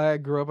not gonna lie. I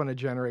grew up on a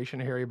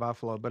generation of hairy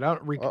buffalo, but I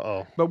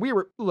don't. But we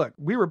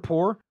were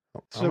poor,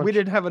 so we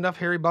didn't have enough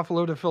hairy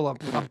buffalo to fill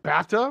up a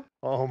bathtub.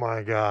 Oh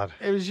my God!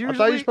 It was usually. I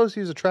thought you were supposed to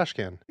use a trash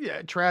can. Yeah,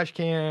 a trash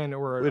can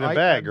or in a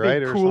bag, a right?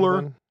 Big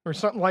cooler or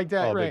something like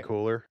that. Right? Big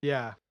cooler.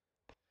 Yeah,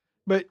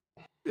 but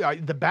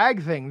the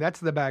bag thing, that's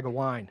the bag of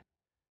wine.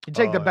 You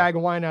take the bag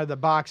of wine out of the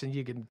box and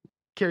you can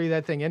carry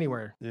that thing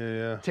anywhere.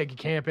 Yeah. Take you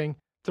camping,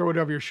 throw it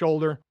over your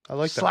shoulder. I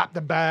like that. Slap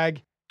the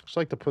bag. Just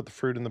like to put the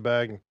fruit in the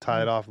bag and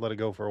tie it off, let it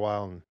go for a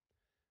while, and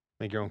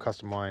make your own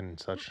custom wine and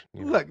such.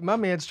 Look, my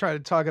man's trying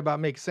to talk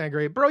about making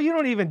sangria. Bro, you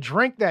don't even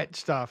drink that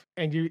stuff.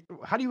 And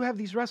how do you have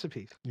these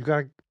recipes? You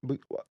got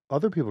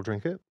other people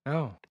drink it.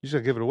 Oh. You just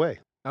gotta give it away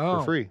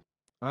for free.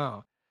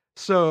 Oh.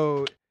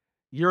 So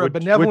you're a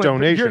benevolent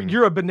donation.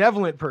 You're a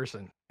benevolent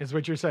person, is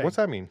what you're saying. What's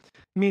that mean?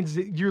 It means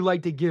that you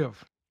like to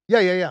give. Yeah.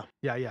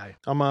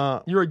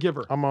 Yeah. You're a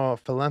giver. I'm a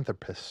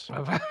philanthropist.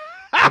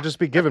 I'll just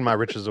be giving my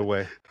riches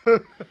away.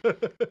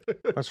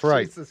 That's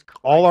right.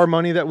 All our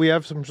money that we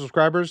have from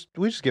subscribers,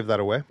 we just give that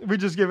away. We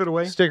just give it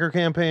away. Sticker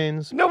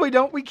campaigns. No, we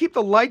don't. We keep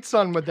the lights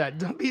on with that.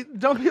 Don't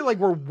be like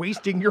we're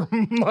wasting your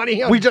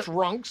money on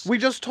drunks. We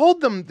just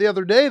told them the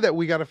other day that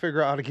we got to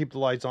figure out how to keep the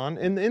lights on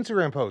in the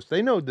Instagram post.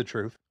 They know the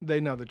truth. They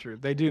know the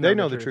truth. They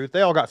know the truth.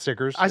 They all got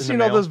stickers. I've seen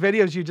all those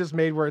videos you just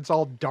made where it's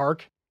all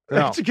dark.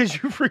 No. It's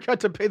because you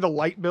forgot to pay the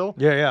light bill.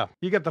 Yeah.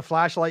 You got the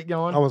flashlight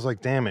going. I was like,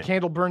 damn it.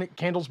 Candles burning in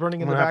the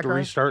background. I'm gonna have to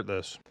restart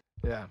this.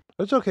 Yeah.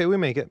 It's okay. We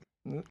make it.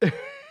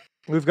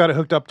 We've got it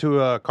hooked up to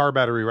a car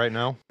battery right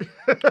now.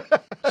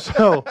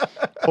 So,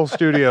 whole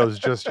studio's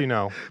just,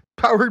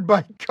 powered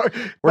by car.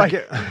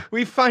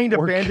 We find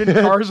abandoned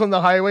cars on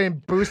the highway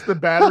and boost the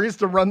batteries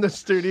to run the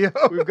studio.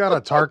 We've got a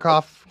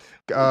Tarkov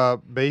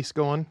base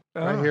going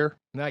right here.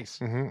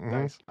 Nice.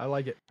 Nice. I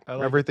like it.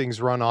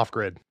 Everything's run off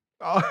grid.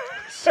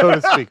 So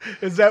to speak.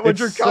 Is that what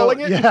you're calling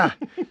it? Yeah.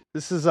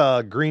 This is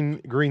a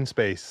green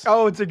space.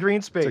 Oh, it's a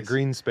green space. It's a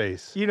green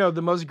space.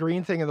 The most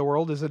green thing in the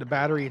world isn't a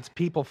battery, it's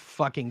people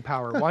fucking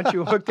power. Why don't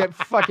you hook that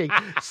fucking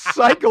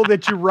cycle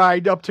that you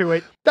ride up to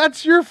it?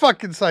 That's your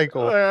fucking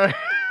cycle.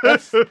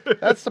 That's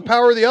the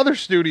power of the other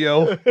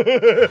studio.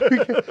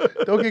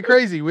 Don't get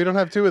crazy. We don't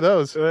have two of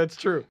those. That's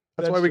true.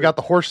 That's why we got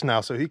the horse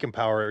now, so he can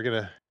power it. We're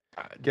gonna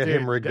get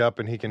him rigged up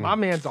and he can. My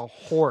man's a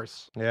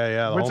horse.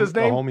 Yeah. What's his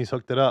name? The homies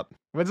hooked it up.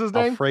 What's his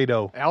name?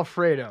 Alfredo.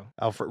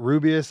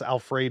 Rubius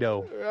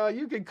Alfredo.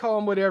 You can call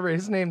him whatever.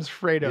 His name's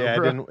Fredo. Yeah,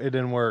 bro. It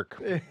didn't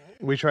work.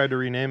 We tried to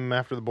rename him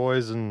after the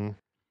boys, and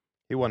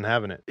he wasn't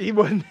having it. He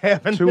wasn't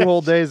having it. 2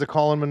 whole days of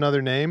calling him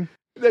another name.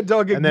 That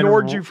dog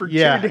ignored you for 2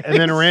 days. And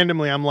then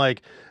randomly I'm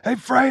like, hey,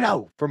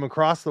 Fredo! From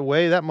across the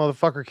way, that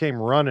motherfucker came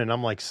running.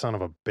 I'm like, son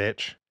of a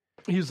bitch.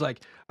 He was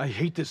like, I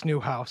hate this new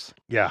house.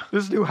 Yeah.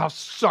 This new house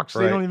sucks.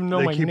 Right. They don't even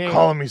know my name. They keep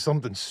calling me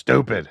something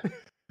stupid.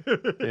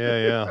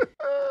 Yeah.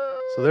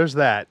 So there's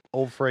that.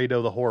 Old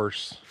Fredo the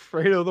horse.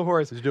 Fredo the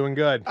horse. He's doing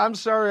good. I'm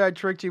sorry I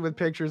tricked you with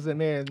pictures that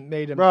made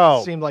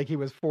him seem like he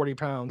was 40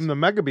 pounds. The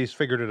Mega Beast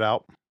figured it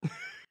out.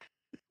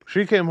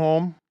 She came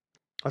home.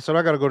 I said,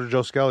 I got to go to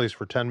Joe Skelly's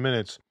for 10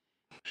 minutes.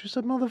 She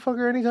said,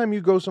 motherfucker, anytime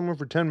you go somewhere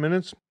for 10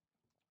 minutes,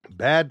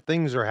 bad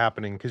things are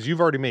happening because you've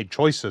already made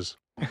choices.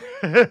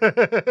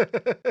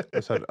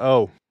 I said,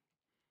 oh.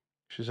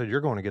 She said,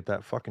 you're going to get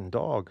that fucking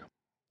dog.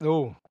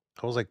 Oh.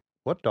 I was like,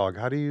 what dog?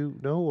 How do you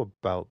know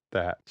about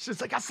that? She's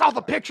like, I saw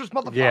the pictures,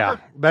 motherfucker. Yeah.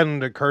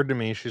 Then it occurred to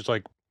me, she's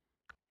like,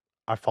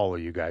 I follow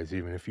you guys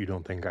even if you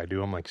don't think I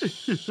do. I'm like,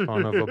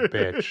 son of a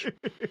bitch.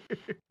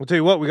 I'll tell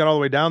you what, we got all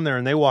the way down there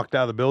and they walked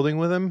out of the building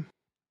with him.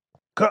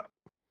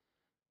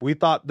 We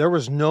thought there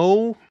was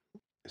no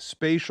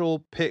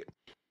spatial pic.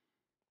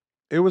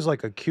 It was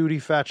like a cutie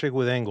fat chick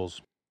with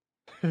angles.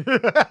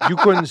 You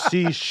couldn't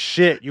see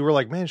shit. You were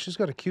like, man, she's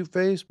got a cute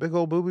face, big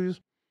old boobies.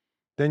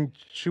 Then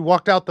she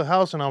walked out the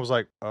house and I was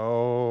like,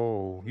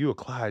 oh, you a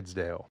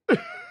Clydesdale.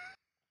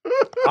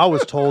 I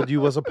was told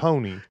you was a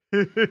pony.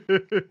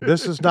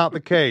 This is not the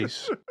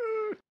case.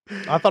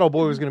 I thought old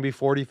boy was going to be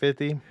 40,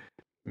 50.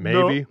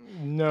 Maybe.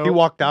 No. He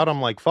walked out.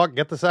 I'm like, fuck,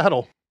 get the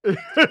saddle.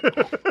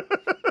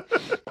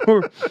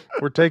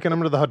 we're taking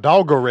him to the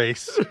Hidalgo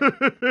race.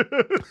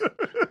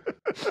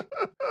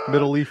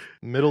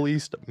 Middle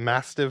East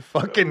Mastiff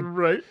fucking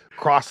right.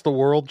 cross the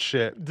world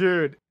shit.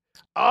 Dude.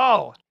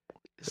 Oh.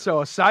 So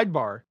a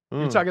sidebar.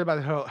 You're talking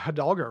about the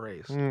Hidalgo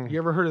race. You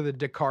ever heard of the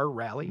Dakar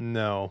rally?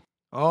 No.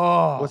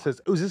 Oh. What's this?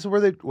 Oh, is this where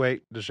they...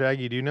 Wait, the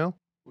Shaggy, do you know?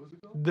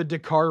 The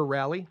Dakar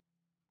rally?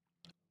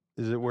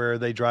 Is it where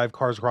they drive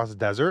cars across the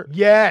desert?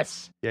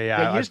 Yes.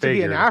 Yeah. They used to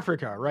be in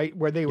Africa, right?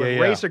 Where they would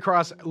race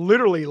across,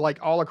 literally like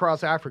all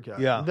across Africa.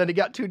 Yeah. And then it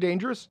got too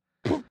dangerous.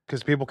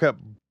 Because people kept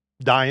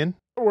dying.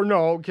 Or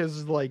no,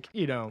 because like,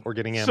 you know, or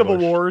getting ambushed. Civil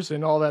Wars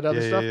and all that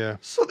other stuff. Yeah.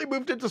 So they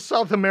moved it to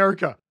South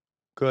America.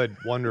 Good.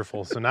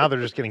 Wonderful. So now they're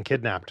just getting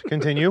kidnapped.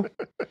 Continue.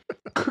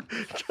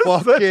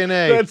 Fucking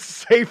A. That's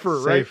safer,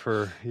 right?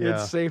 Safer, yeah.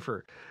 It's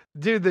safer.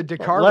 Dude, the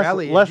Dakar less,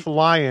 rally. Less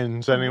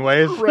lions,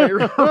 anyways.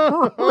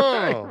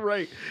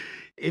 Right.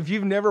 If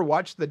you've never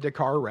watched the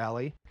Dakar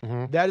rally,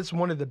 that is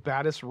one of the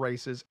baddest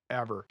races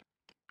ever,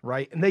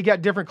 right? And they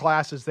got different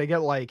classes. They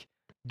got like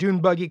dune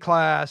buggy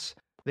class.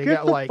 They Get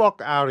got the like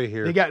fuck out of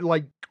here. They got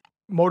like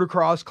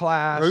motocross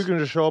class. Or you can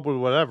just show up with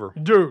whatever,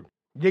 dude.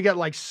 They got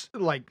like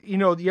you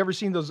know, you ever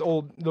seen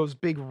those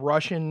big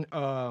Russian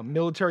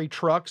military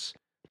trucks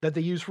that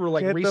they use for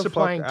like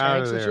resupplying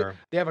tanks and shit?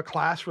 They have a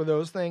class for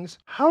those things.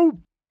 How?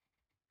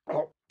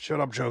 Oh, shut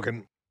up,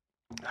 joking.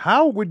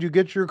 How would you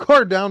get your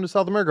car down to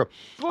South America?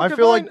 I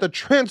feel like the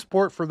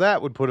transport for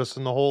that would put us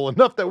in the hole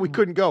enough that we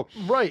couldn't go.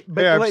 Right.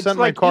 But yeah, I've sent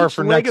my car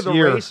for next year. Each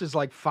leg of the race is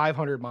like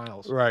 500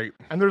 miles. Right.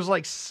 And there's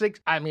like 6.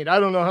 I mean, I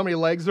don't know how many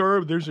legs there are.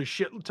 But there's a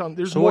shit ton.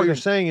 There's so what you're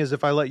saying is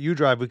if I let you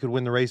drive, we could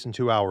win the race in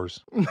 2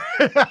 hours.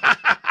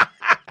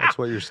 That's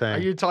what you're saying.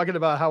 Are you talking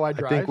about how I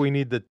drive? I think we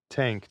need the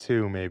tank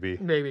too, maybe.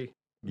 Maybe.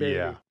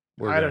 Yeah.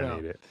 I don't know.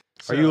 Need it.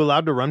 So, are you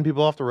allowed to run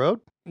people off the road?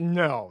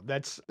 No,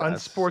 that's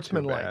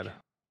unsportsmanlike.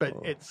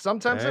 But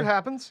sometimes it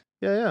happens.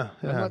 Yeah.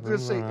 I'm not going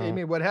to say, I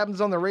mean, what happens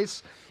on the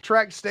race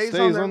track stays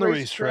on the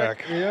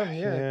racetrack. Yeah.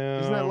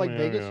 Isn't that like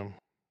Vegas?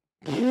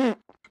 I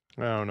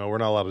don't know. We're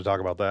not allowed to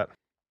talk about that.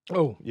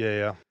 Oh.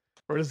 Yeah.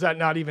 Or does that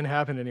not even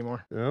happen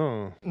anymore?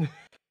 Oh.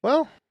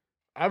 Well,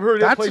 I've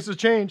heard that places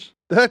change.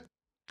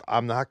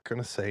 I'm not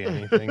going to say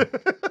anything.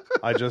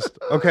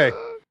 Okay,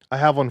 I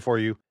have one for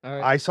you.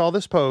 Right. I saw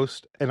this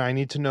post, and I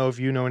need to know if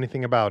you know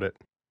anything about it.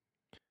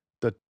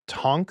 The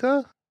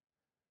Tonka,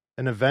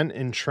 an event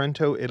in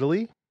Trento,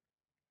 Italy,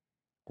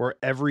 where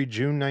every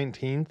June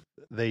 19th,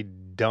 they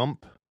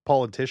dump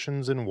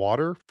politicians in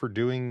water for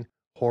doing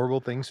horrible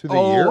things through the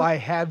year. Oh, I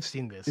have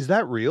seen this. Is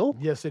that real?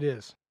 Yes, it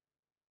is.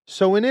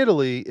 So in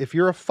Italy, if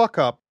you're a fuck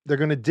up, they're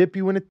going to dip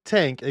you in a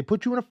tank. They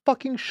put you in a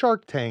fucking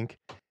shark tank,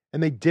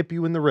 and they dip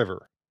you in the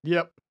river.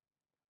 Yep.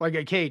 Like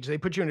a cage. They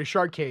put you in a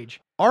shark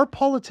cage. Our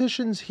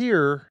politicians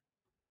here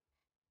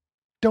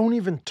don't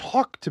even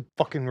talk to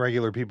fucking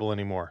regular people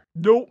anymore.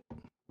 Nope.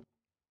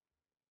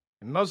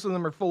 And most of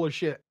them are full of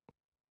shit.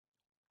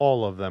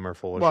 All of them are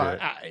full of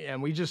shit.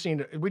 And we just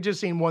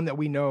seen one that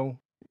we know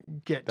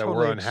get that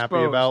totally we're unhappy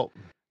exposed. about.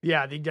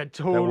 Yeah, they got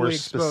totally that we're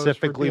exposed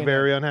specifically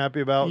very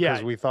unhappy about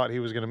because we thought he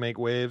was going to make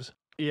waves.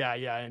 Yeah.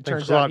 And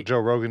Thanks a lot, Joe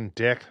Rogan,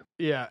 dick.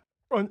 Yeah.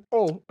 And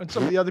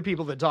some of the other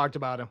people that talked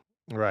about him.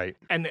 Right.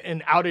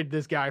 And outed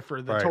this guy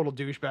for the total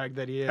douchebag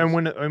that he is. And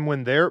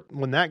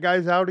when that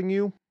guy's outing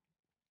you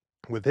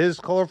with his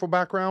colorful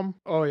background,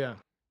 oh yeah,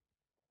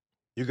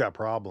 you got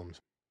problems.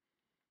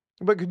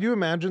 But could you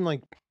imagine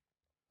like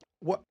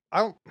what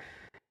how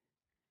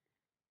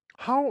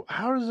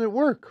does it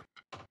work?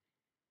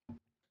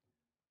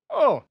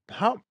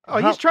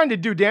 He's trying to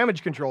do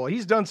damage control.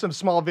 He's done some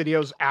small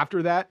videos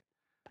after that.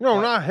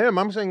 No, not him.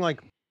 I'm saying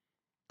like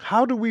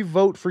how do we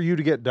vote for you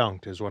to get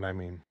dunked is what I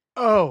mean.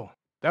 Oh.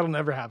 That'll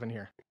never happen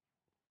here.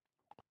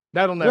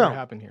 That'll never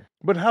happen here.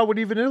 But how would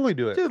even Italy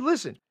do it? Dude,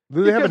 listen.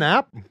 Do they have an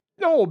app?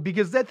 No,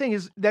 because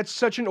that's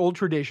such an old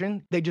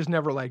tradition. They just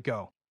never let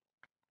go.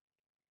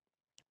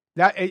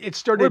 That it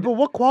started. Wait, but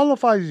what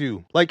qualifies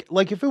you?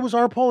 Like if it was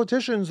our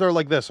politicians, they're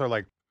like this. They're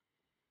like,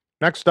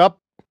 next up,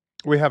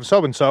 we have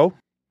so and so,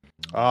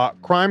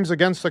 crimes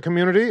against the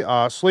community,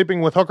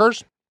 sleeping with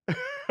hookers,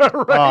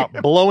 right.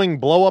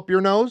 blow up your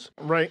nose,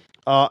 right,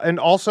 and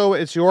also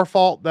it's your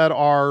fault that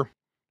our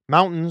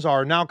mountains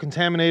are now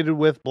contaminated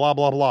with blah,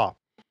 blah, blah.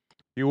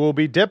 You will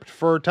be dipped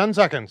for 10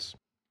 seconds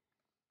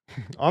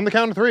on the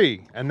count of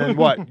 3. And then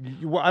what?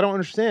 I don't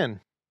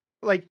understand.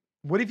 Like,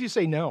 what if you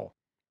say no?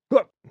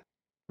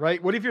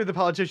 Right? What if you're the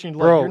politician?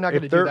 Like, Bro, you're not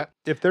going to do that.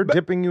 If they're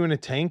dipping you in a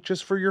tank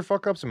just for your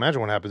fuck ups,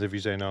 imagine what happens if you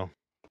say no.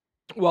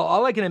 Well,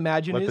 all I can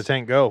imagine is let the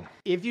tank go.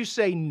 If you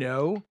say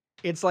no,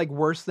 it's like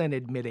worse than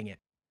admitting it.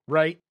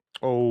 Right?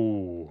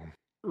 Oh.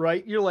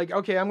 Right? You're like,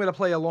 okay, I'm going to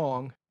play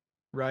along.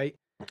 Right?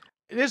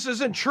 This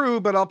isn't true,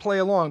 but I'll play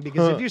along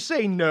because if you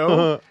say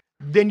no,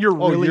 then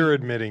you're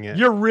admitting it.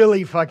 You're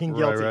really fucking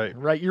guilty, right?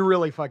 Right? You're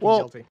really fucking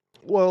guilty.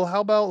 Well,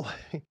 how about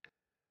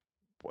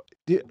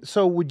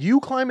So would you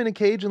climb in a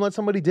cage and let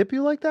somebody dip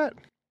you like that?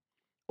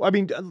 I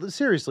mean,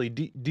 seriously,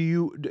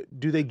 do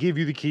they give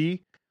you the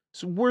key?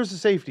 So where's the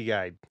safety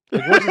guide?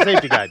 Like, where's the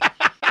safety guide?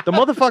 The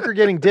motherfucker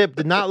getting dipped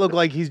did not look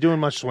like he's doing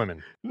much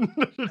swimming.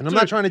 And I'm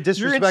not trying to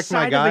disrespect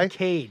my guy. Of a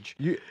cage.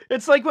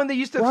 It's like when they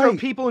used to throw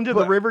people into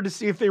the river to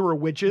see if they were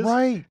witches.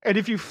 Right. And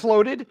if you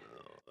floated,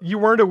 you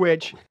weren't a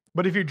witch.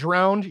 But if you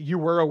drowned, you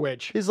were a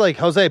witch. He's like,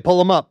 Jose,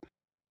 pull him up.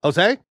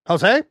 Jose,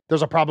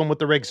 there's a problem with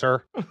the rig,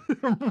 sir.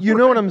 You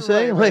know what I'm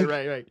saying?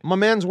 Right. My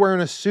man's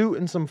wearing a suit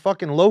and some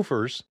fucking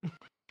loafers.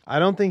 I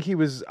don't think he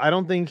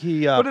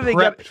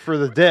prepped for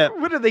the dip.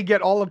 What did they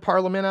get all of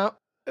Parliament out?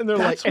 And they're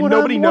That's like, and what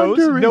nobody I'm knows.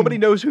 wondering. Nobody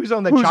knows who's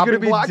on the chopping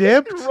block.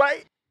 Dipped?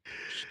 Right.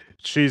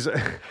 She's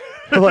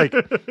like,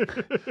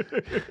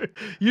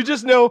 you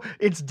just know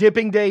it's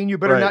dipping day and you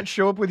better not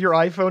show up with your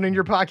iPhone in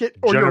your pocket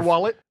or your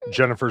wallet.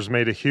 Jennifer's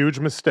made a huge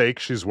mistake.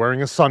 She's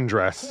wearing a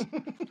sundress.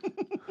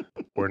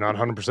 We're not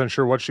 100%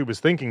 sure what she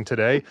was thinking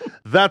today.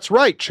 That's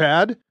right,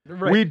 Chad.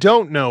 Right. We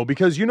don't know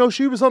because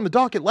she was on the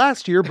docket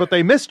last year, but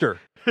they missed her.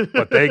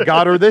 But they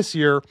got her this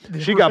year.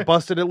 She got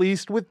busted at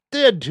least with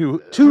two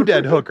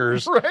dead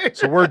hookers. Right.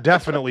 So we're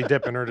definitely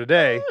dipping her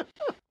today.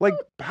 Like,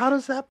 how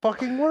does that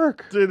fucking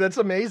work? Dude, that's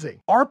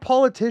amazing. Our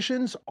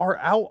politicians are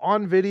out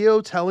on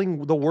video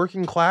telling the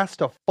working class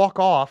to fuck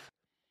off.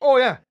 Oh,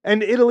 yeah.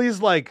 And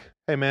Italy's like,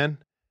 hey, man,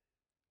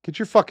 get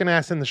your fucking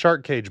ass in the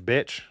shark cage,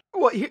 bitch.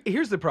 Well,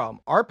 here's the problem.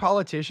 Our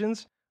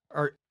politicians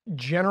are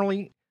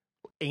generally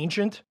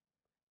ancient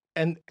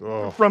and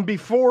from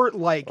before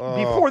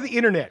the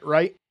internet,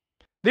 right?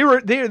 They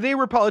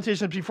were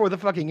politicians before the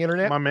fucking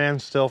internet. My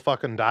man's still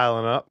fucking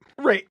dialing up.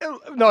 Right.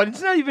 No,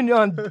 it's not even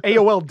on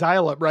AOL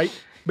dial-up, right?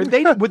 But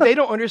what they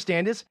don't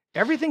understand is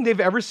everything they've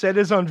ever said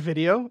is on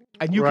video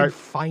and you can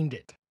find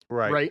it.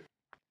 Right.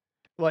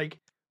 Like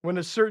when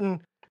a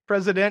certain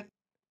president,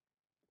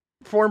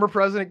 former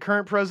president,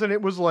 current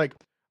president was like,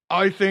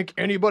 I think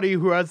anybody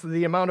who has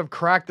the amount of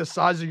crack the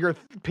size of your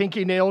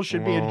pinky nail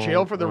should be in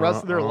jail for the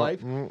rest of their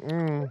life.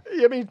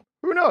 I mean,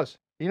 who knows?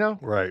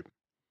 Right.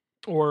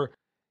 Or,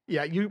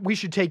 we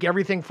should take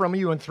everything from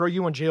you and throw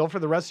you in jail for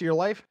the rest of your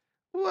life.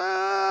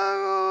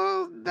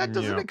 Well, that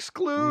doesn't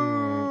exclude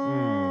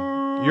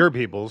your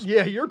peoples.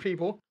 Yeah, your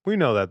people. We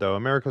know that though.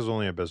 America's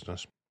only a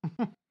business.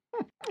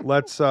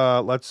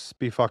 Let's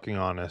be fucking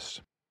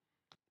honest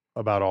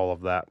about all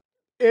of that.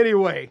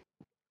 Anyway,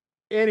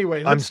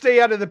 let's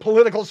stay out of the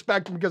political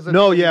spectrum because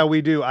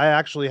we do. I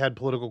actually had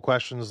political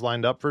questions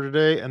lined up for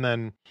today, and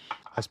then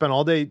I spent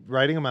all day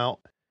writing them out,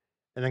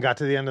 and then got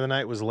to the end of the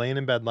night, was laying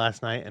in bed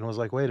last night, and was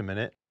like, wait a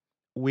minute,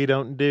 we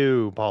don't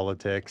do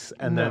politics,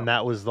 and then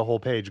that was the whole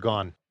page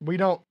gone. We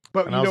don't,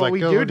 but and you know what we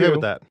do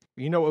with that.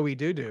 You know what we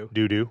do?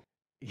 Do.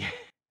 Yeah.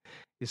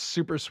 It's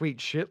super sweet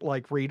shit,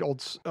 like read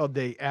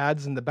the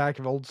ads in the back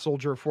of old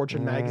Soldier of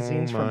Fortune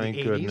magazines from the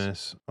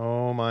 80s.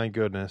 Oh my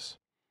goodness.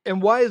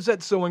 And why is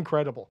that so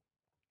incredible?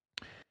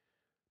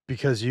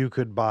 Because you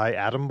could buy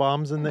atom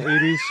bombs in the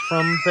 80s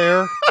from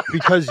there.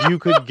 Because you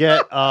could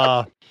get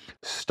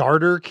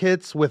starter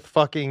kits with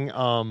fucking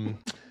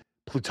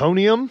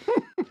plutonium.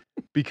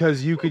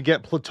 Because you could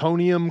get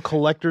plutonium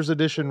collector's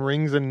edition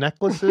rings and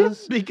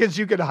necklaces. Because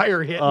you could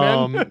hire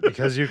hitmen.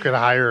 Because you could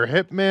hire a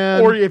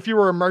hitman. Or if you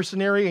were a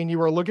mercenary and you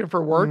were looking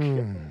for work,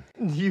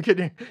 you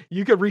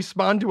could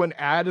respond to an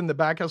ad in the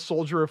back of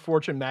Soldier of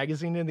Fortune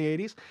magazine in the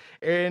 80s.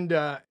 And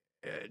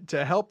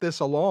to help this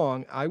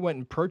along, I went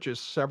and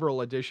purchased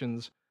several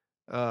editions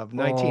of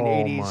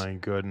 1980s, oh my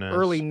goodness,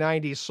 early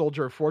 90s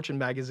Soldier of Fortune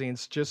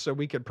magazines, just so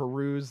we could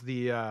peruse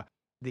the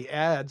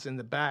ads in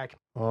the back.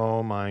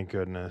 Oh my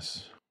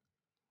goodness.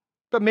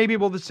 But maybe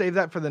we'll just save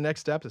that for the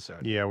next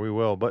episode. Yeah, we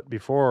will. But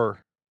before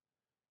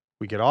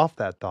we get off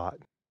that thought,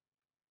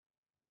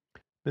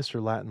 Mr.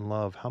 Latin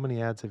Love, how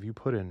many ads have you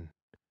put in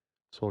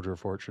Soldier of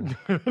Fortune?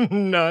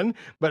 None,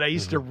 but I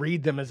used to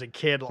read them as a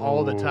kid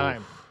all the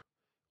time.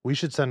 We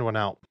should send one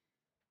out.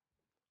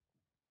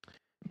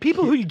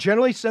 People who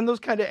generally send those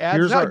kind of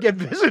ads get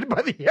visited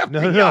by the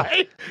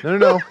FBI.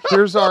 No.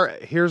 Here's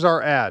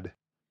our ad.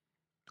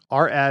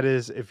 Our ad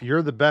is, if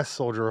you're the best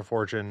Soldier of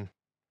Fortune,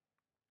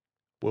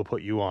 we'll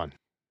put you on.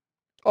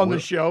 On the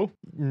show?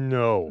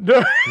 No.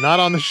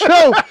 Not on the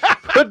show.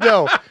 But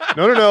no.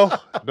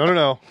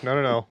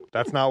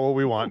 That's not what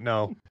we want.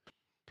 No,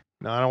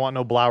 I don't want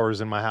no blowers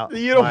in my house.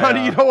 You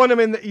don't want them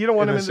in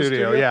the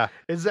studio. Yeah.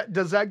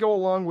 Does that go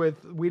along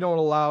with we don't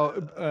allow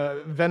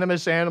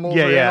venomous animals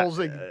or animals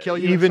that kill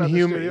you even inside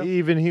the studio?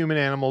 Even human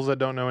animals that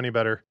don't know any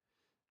better.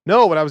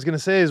 No, what I was going to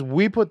say is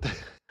we put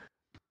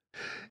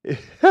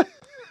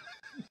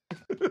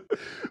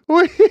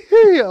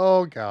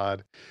oh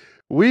God.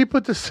 We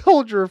put the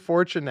Soldier of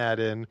Fortune ad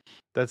in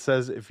that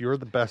says, if you're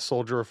the best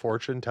Soldier of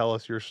Fortune, tell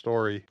us your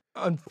story.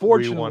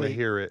 Unfortunately. We want to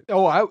hear it.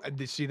 Oh,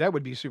 see, that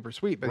would be super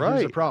sweet, but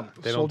here's the problem.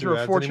 Soldier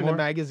of Fortune anymore?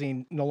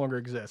 magazine no longer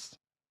exists.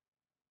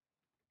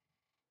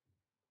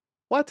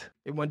 What?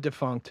 It went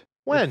defunct.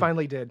 When? It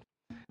finally did.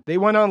 They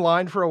went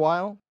online for a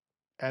while,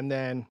 and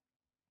then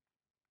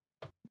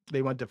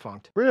they went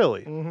defunct.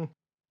 Really? Mm-hmm.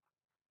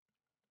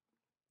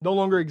 No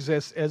longer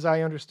exists, as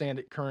I understand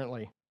it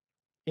currently.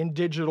 in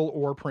digital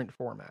or print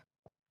format.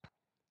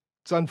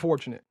 It's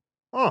unfortunate.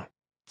 Oh.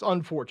 It's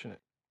unfortunate.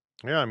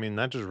 Yeah, I mean,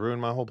 that just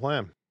ruined my whole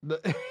plan.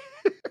 I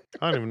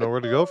don't even know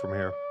where to go from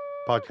here.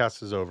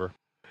 Podcast is over.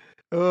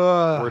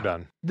 We're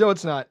done. No,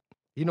 it's not.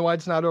 You know why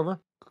it's not over?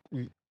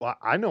 Well,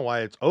 I know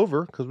why it's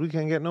over, because we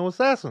can't get no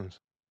assassins.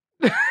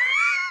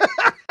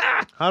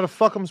 How the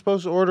fuck am I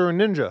supposed to order a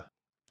ninja?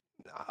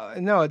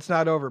 No, it's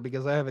not over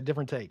because I have a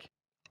different take.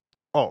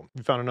 Oh,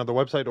 you found another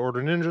website to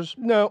order ninjas?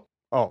 No.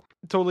 Oh.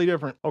 Totally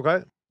different.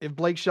 Okay. If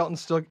Blake Shelton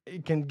still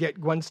can get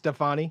Gwen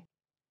Stefani,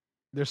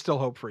 there's still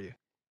hope for you.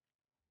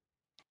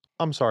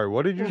 I'm sorry,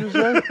 what did you just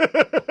say?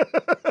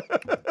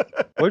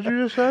 What did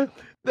you just say?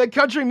 The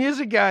country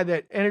music guy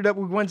that ended up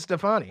with Gwen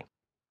Stefani.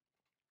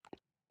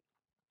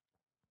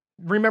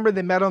 Remember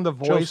they met on The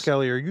Voice? Joe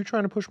Skelly, are you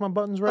trying to push my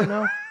buttons right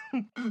now?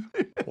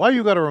 Why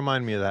you got to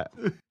remind me of that?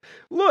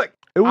 Look.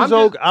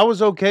 I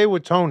was okay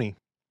with Tony.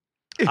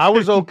 I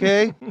was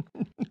okay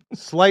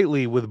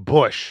slightly with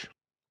Bush.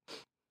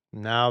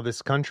 Now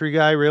this country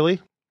guy, really?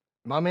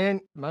 My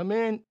man,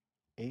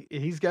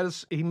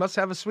 he must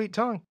have a sweet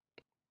tongue.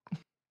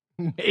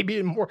 Maybe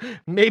in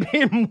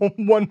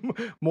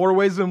more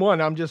ways than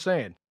one. I'm just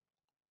saying.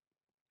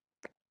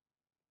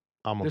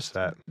 I'm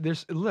upset.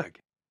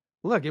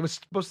 Look, it was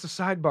supposed to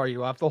sidebar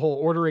you off the whole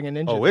ordering an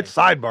ninja. Oh, it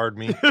sidebarred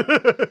me.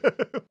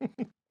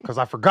 Because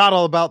I forgot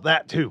all about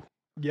that too.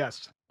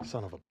 Yes.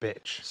 Son of a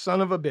bitch.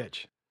 Son of a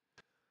bitch.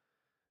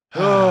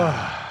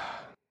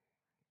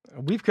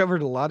 We've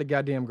covered a lot of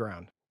goddamn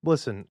ground.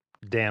 Listen,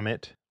 damn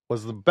it.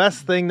 Was the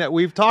best thing that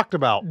we've talked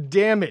about.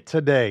 Damn it.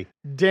 Today.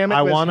 Damn it.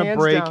 I want to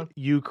break down.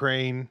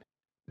 Ukraine.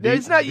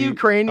 It's not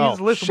Ukraine.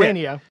 It's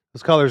Lithuania. Shit.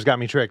 Those colors got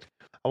me tricked.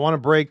 I want to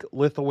break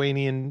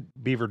Lithuanian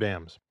beaver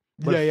dams.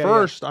 But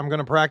first, I'm going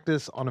to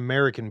practice on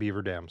American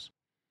beaver dams.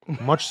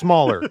 Much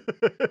smaller.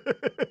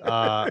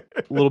 A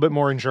little bit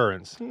more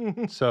insurance.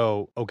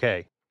 So,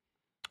 okay.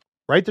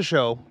 Write the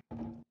show.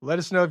 Let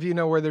us know if you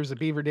know where there's a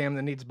beaver dam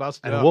that needs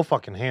busted up. And we'll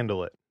fucking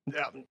handle it.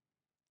 Yeah.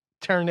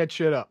 Tearing that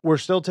shit up. We're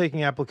still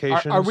taking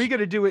applications. Are we going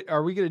to do it?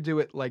 Are we going to do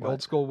it like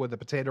old school with a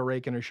potato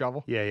rake and a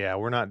shovel? Yeah.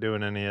 We're not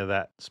doing any of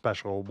that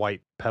special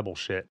white pebble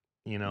shit.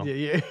 You know,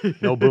 yeah.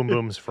 No boom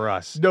booms for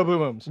us. No boom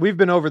booms. We've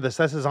been over this.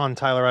 This is on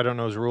Tyler. I don't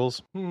know his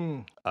rules.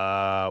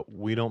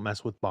 We don't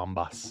mess with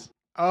bombas.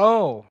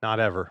 Oh, not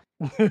ever.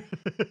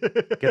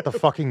 Get the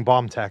fucking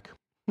bomb tech.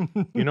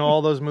 You know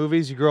all those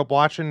movies you grew up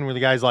watching where the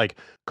guy's like,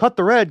 cut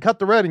the red,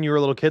 and you were a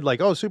little kid like,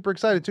 oh, super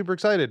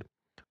excited.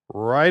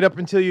 Right up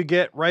until you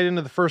get right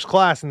into the first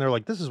class, and they're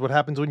like, this is what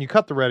happens when you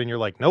cut the red, and you're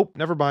like, nope,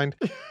 never mind.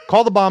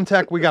 Call the bomb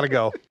tech. We gotta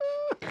go.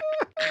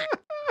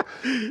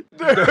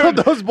 Dude,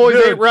 those boys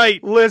ain't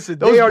right. Listen,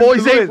 those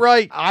boys ain't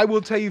right. I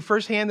will tell you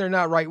firsthand, they're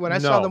not right. When I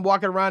saw them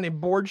walking around in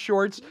board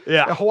shorts,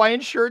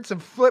 Hawaiian shirts,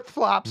 and flip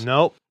flops,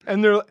 nope.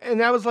 And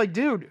I was like,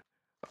 dude,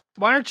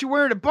 why aren't you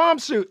wearing a bomb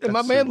suit? And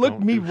my man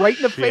looked me right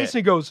in the face and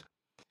he goes,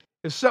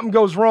 if something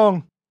goes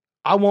wrong,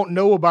 I won't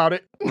know about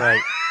it.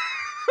 Right.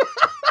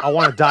 I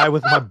want to die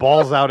with my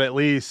balls out at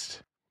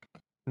least.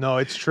 No,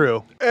 it's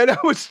true. And I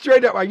was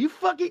straight up, are you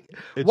fucking?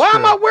 It's why true.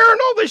 am I wearing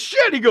all this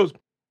shit? He goes.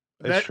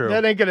 It's true.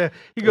 That ain't gonna.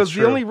 He goes.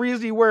 The only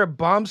reason you wear a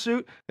bomb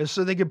suit is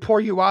so they can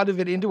pour you out of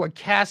it into a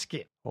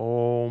casket.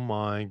 Oh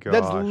my god!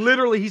 That's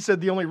literally. He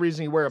said the only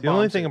reason you wear a bomb suit. The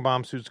only thing a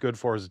bomb suit's good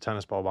for is a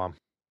tennis ball bomb,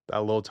 that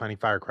little tiny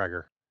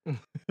firecracker.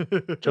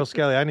 Joe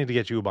Skelly, I need to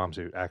get you a bomb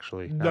suit.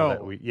 Actually,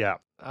 no. Yeah,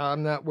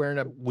 I'm not wearing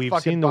a. We've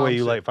seen the way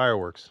you light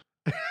fireworks.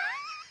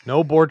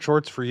 No board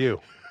shorts for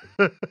you.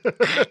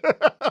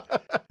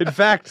 In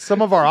fact,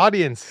 some of our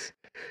audience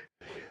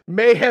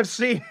may have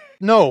seen.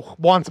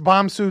 Wants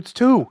bomb suits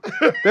too.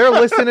 They're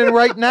listening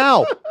right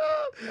now.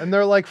 And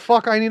they're like,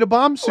 fuck, I need a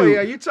bomb suit. Oh,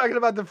 yeah, you talking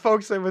about the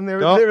folks that when they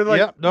were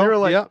like,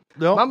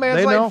 my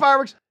man's lighting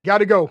fireworks,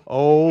 gotta go.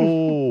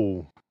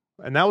 Oh.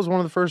 And that was one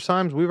of the first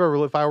times we've ever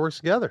lit fireworks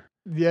together.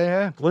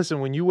 Yeah. Listen,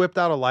 when you whipped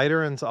out a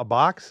lighter and a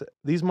box,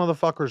 these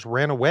motherfuckers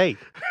ran away.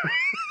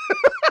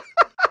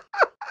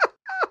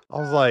 I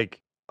was like,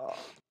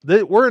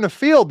 we're in a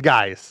field,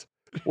 guys.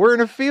 We're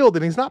in a field,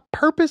 and he's not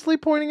purposely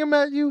pointing them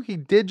at you. He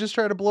did just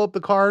try to blow up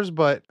the cars,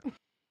 but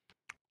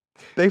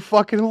they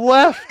fucking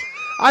left.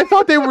 I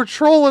thought they were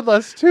trolling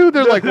us, too.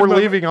 They're like, we're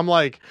leaving. I'm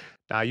like,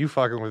 nah, you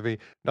fucking with me.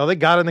 No, they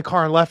got in the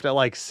car and left at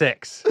like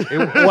 6.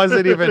 It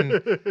wasn't even,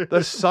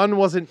 the sun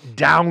wasn't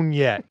down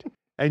yet.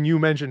 And you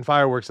mentioned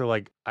fireworks. They're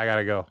like, I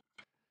gotta go.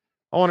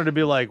 I wanted to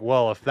be like,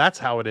 well, if that's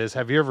how it is,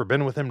 have you ever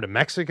been with him to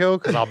Mexico?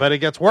 Because I'll bet it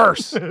gets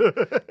worse.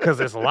 Because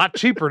it's a lot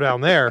cheaper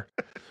down there.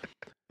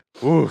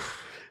 Oof.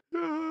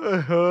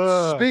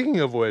 Speaking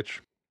of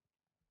which,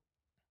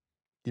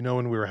 you know,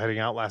 when we were heading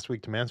out last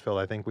week to Mansfield,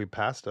 I think we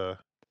passed a.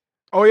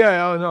 Oh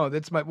yeah, oh no,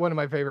 that's one of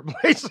my favorite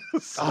places.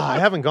 I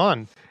haven't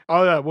gone.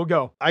 Oh yeah, we'll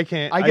go. I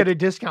can't. I get a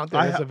discount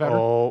there as a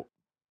veteran.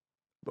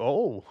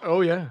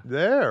 Oh yeah.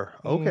 There.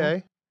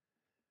 Okay.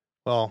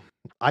 Well,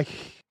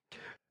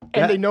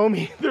 and they know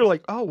me. They're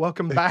like, "Oh,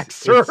 welcome back,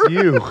 sir." It's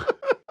you.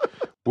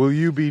 Will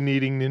you be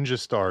needing ninja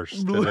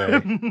stars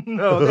today?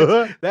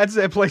 No, that's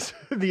that place,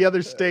 the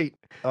other state.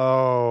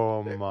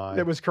 Oh my!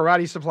 That was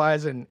karate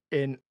supplies and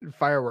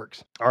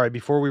fireworks. All right,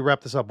 before we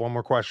wrap this up, one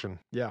more question.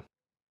 Yeah.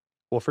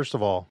 Well, first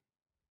of all,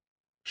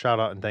 shout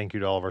out and thank you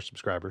to all of our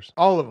subscribers.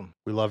 All of them.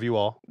 We love you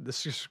all. The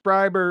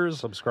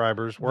subscribers.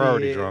 We're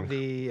already drunk.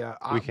 We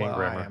can't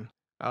grammar.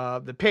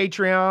 The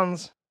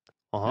Patreons.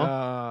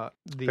 The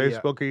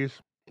Facebookies.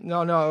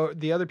 No,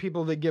 the other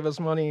people that give us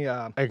money.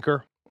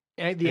 Anchor.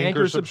 The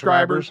Anchor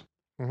subscribers.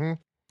 Mm-hmm.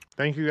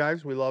 Thank you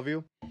guys. We love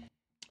you.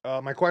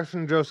 My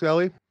question, Joe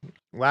Skelly,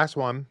 last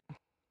one,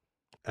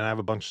 and I have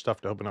a bunch of stuff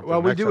to open up.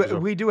 Well,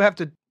 we do have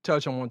to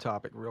touch on one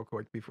topic real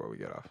quick before we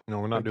get off. No,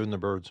 we're not doing the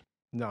birds.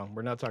 No,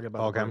 we're not talking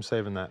about. Okay, I'm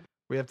saving that.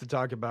 We have to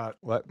talk about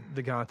what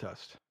the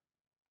contest.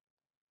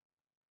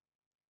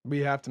 We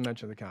have to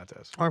mention the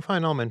contest. All right,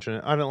 fine. I'll mention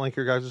it. I don't like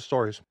your guys'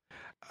 stories.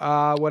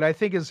 What I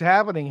think is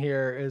happening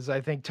here is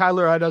I think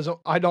Tyler, I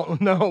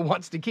don't know,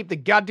 wants to keep the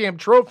goddamn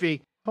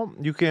trophy. Oh,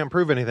 you can't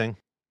prove anything.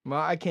 Well,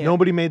 I can't.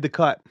 Nobody made the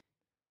cut.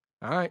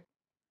 All right.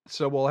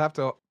 So we'll have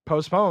to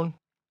postpone.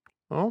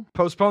 Oh,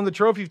 postpone the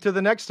trophy to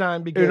the next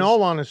time because. In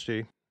all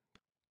honesty,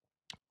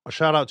 a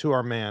shout out to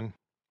our man.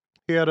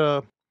 He had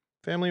a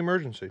family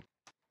emergency,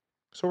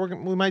 so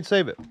we might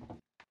save it.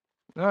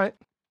 All right.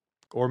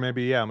 Or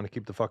maybe I'm going to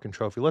keep the fucking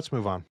trophy. Let's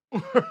move on.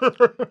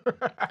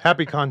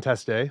 Happy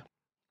contest day.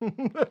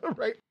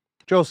 Right.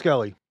 Joe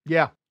Skelly.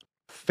 Yeah.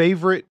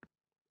 Favorite.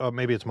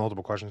 Maybe it's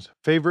multiple questions.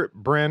 Favorite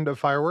brand of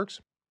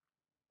fireworks?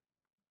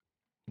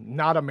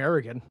 Not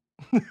American.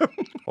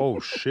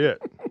 Oh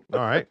shit! All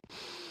right.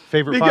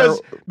 Favorite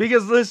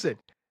because listen,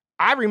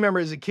 I remember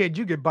as a kid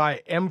you could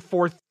buy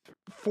M4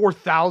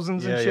 4000s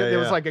and shit. There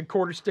was like a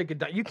quarter stick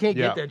of you can't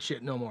get that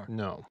shit no more.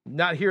 No,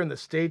 not here in the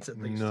States at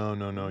least. No.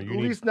 At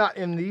least not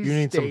in these. You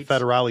need States. some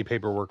federale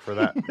paperwork for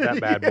that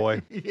bad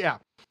boy. Yeah.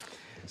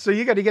 So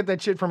you got to get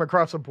that shit from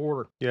across the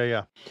border.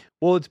 Yeah.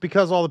 Well, it's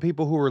because all the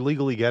people who were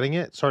legally getting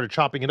it started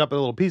chopping it up in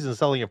little pieces and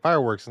selling it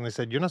fireworks. And they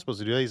said, you're not supposed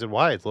to do that. He said,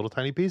 why? It's little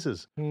tiny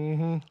pieces.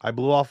 Mm-hmm. I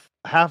blew off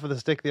half of the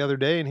stick the other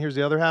day, and here's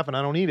the other half, and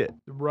I don't eat it.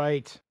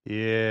 Right.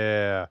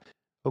 Yeah.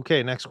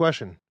 Okay, next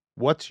question.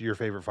 What's your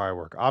favorite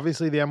firework?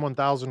 Obviously, the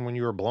M1000 when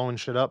you were blowing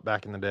shit up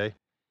back in the day.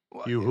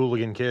 You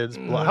hooligan kids.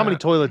 How many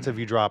toilets have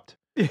you dropped?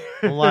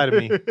 Don't lie to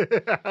me.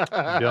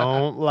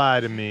 Don't lie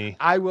to me.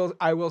 I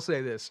will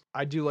say this.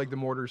 I do like the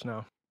mortars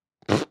now.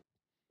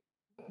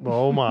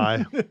 Oh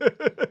my!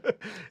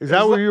 Is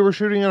that where you were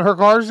shooting at her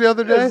cars the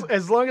other day?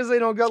 As long as they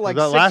don't go like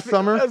was that last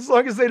summer. As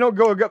long as they don't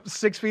go up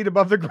 6 feet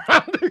above the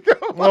ground.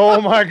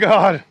 Oh my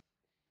God!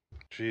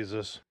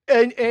 Jesus.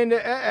 And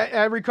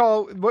I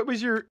recall, what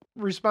was your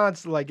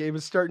response? Like it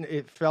was starting,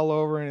 it fell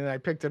over, and I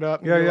picked it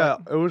up. Yeah.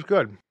 It was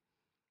good.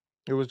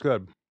 It was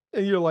good.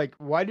 And you're like,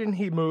 why didn't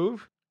he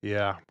move?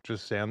 Yeah,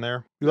 just stand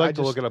there. You like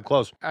to look it up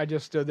close. I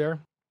just stood there.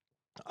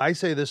 I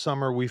say this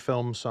summer we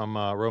filmed some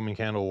Roman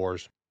candle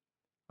wars.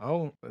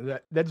 Oh,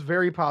 that's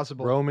very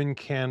possible. Roman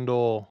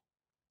candle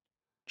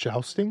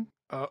jousting?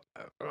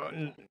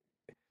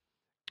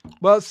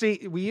 Well,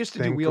 see, we used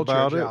to do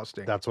wheelchair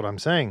jousting. That's what I'm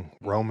saying.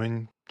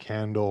 Roman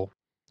candle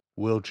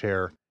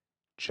wheelchair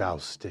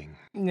jousting.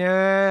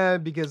 Yeah,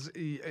 because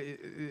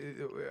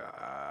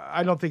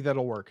I don't think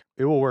that'll work.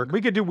 It will work.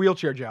 We could do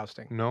wheelchair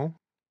jousting. No.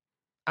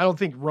 I don't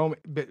think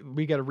but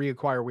we got to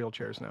reacquire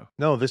wheelchairs now.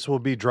 No, this will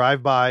be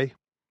drive-by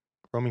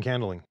Roman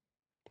candling.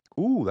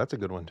 Ooh, that's a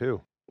good one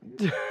too.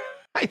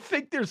 I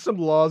think there's some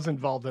laws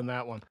involved in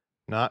that one.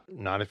 Not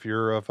if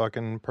you're a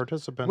fucking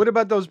participant. What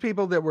about those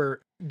people that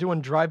were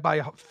doing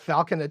drive-by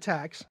Falcon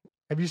attacks?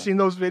 Have you seen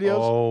those videos?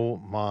 Oh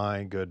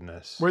my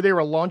goodness. Where they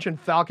were launching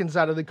Falcons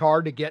out of the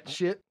car to get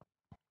shit?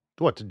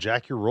 What, to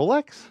jack your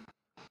Rolex?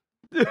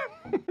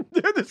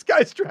 Dude, this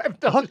guy's driving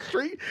down the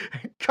street,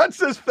 cuts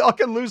this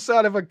Falcon loose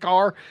out of a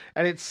car,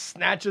 and it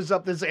snatches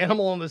up this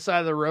animal on the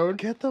side of the road.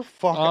 Get the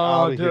fuck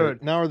out of here.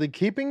 Now, are they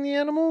keeping the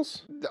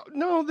animals?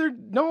 No,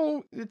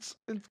 it's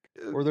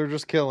or they're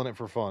just killing it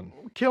for fun.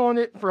 Killing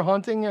it for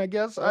hunting, I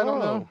guess. I don't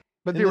know.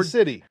 But in the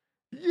city.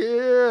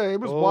 Yeah, it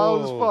was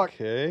wild as fuck.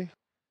 Okay.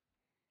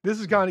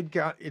 This is kind of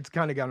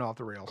gotten off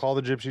the rails. Call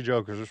the Gypsy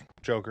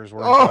Jokers.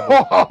 We're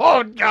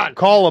oh God!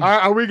 Call them.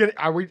 Are we gonna?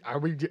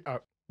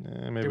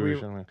 Maybe we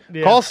shouldn't.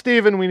 Yeah. Call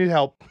Steven. We need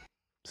help.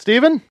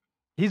 Steven?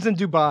 He's in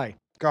Dubai.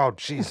 Oh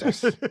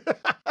Jesus!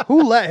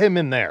 Who let him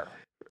in there?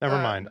 Never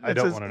mind. I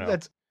don't want to know.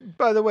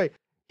 By the way,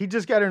 he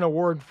just got an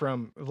award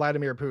from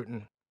Vladimir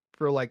Putin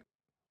for like.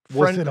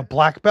 Was it a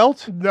black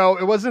belt? No,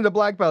 it wasn't a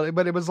black belt,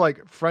 but it was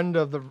like friend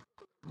of the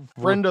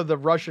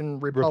Russian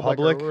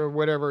Republic? Or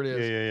whatever it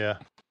is. Yeah.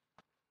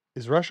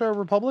 Is Russia a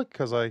republic?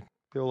 Because I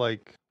feel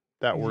like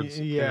that word's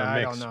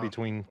mix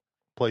between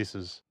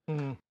places.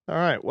 Mm. All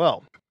right.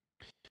 Well,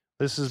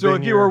 this is so.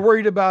 If you were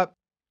worried about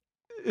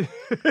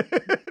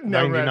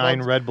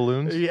 99 red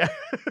balloons, yeah.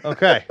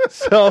 Okay.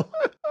 So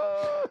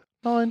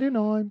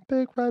 99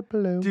 big red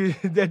balloons. Dude,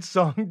 that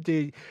song,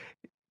 dude,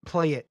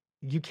 play it.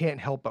 You can't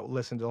help but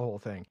listen to the whole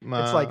thing.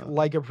 It's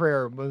like a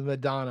prayer with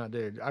Madonna,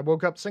 dude. I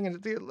woke up singing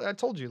it. I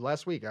told you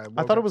last week. I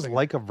thought it was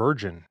Like a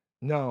Virgin.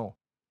 No.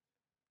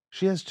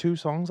 She has 2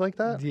 songs like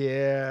that?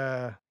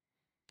 Yeah.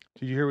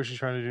 Did you hear what she's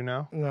trying to do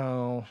now?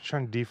 No. She's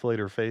trying to deflate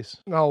her face.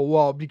 Oh,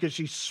 well, because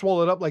she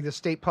swallowed up like the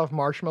Stay Puft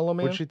Marshmallow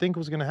Man. What'd she think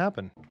was going to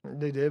happen?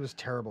 It was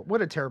terrible.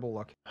 What a terrible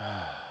look.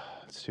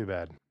 It's too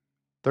bad.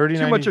 30,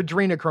 Too much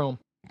adrenochrome.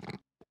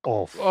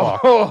 Oh,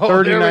 fuck. Oh,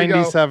 30,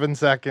 97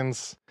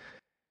 seconds.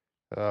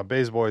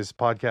 Bays Boys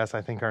podcast,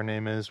 I think our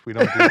name is. We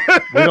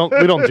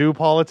don't do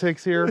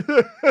politics here.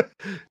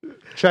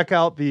 Check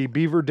out the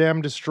Beaver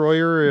Dam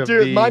Destroyer.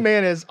 Dude, my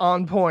man is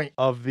on point.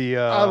 Of the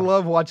I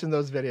love watching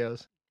those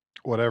videos.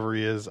 Whatever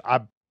he is.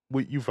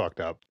 You fucked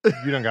up.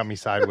 You done got me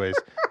sideways.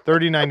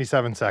 30,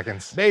 97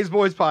 seconds. Bays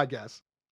Boys podcast.